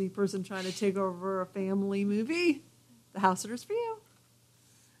 crazy person trying to take over a family movie, The House Sitter's for you.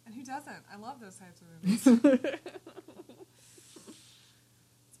 And who doesn't? I love those types of movies.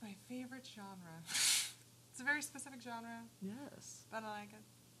 It's my favorite genre. It's a very specific genre. Yes. But I like it.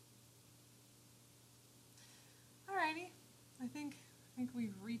 Alrighty. I think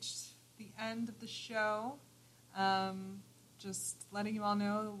we've reached the end of the show. Just letting you all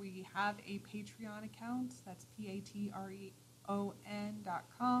know we have a Patreon account. That's patreon.com.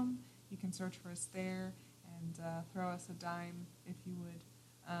 You can search for us there and throw us a dime if you would.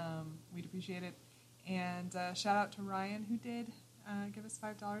 We'd appreciate it. And shout out to Ryan who did give us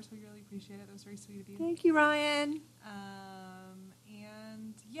 $5. We really appreciate it. That was very sweet of you. Thank you, Ryan.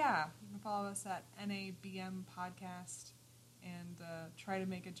 And yeah, you can follow us at NABM Podcast and try to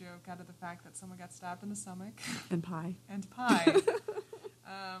make a joke out of the fact that someone got stabbed in the stomach. And pie.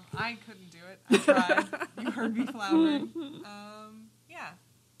 I couldn't do it. I tried. You heard me floundering. Yeah.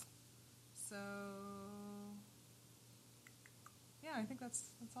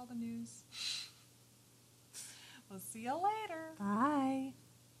 that's all the news. We'll see you later. Bye.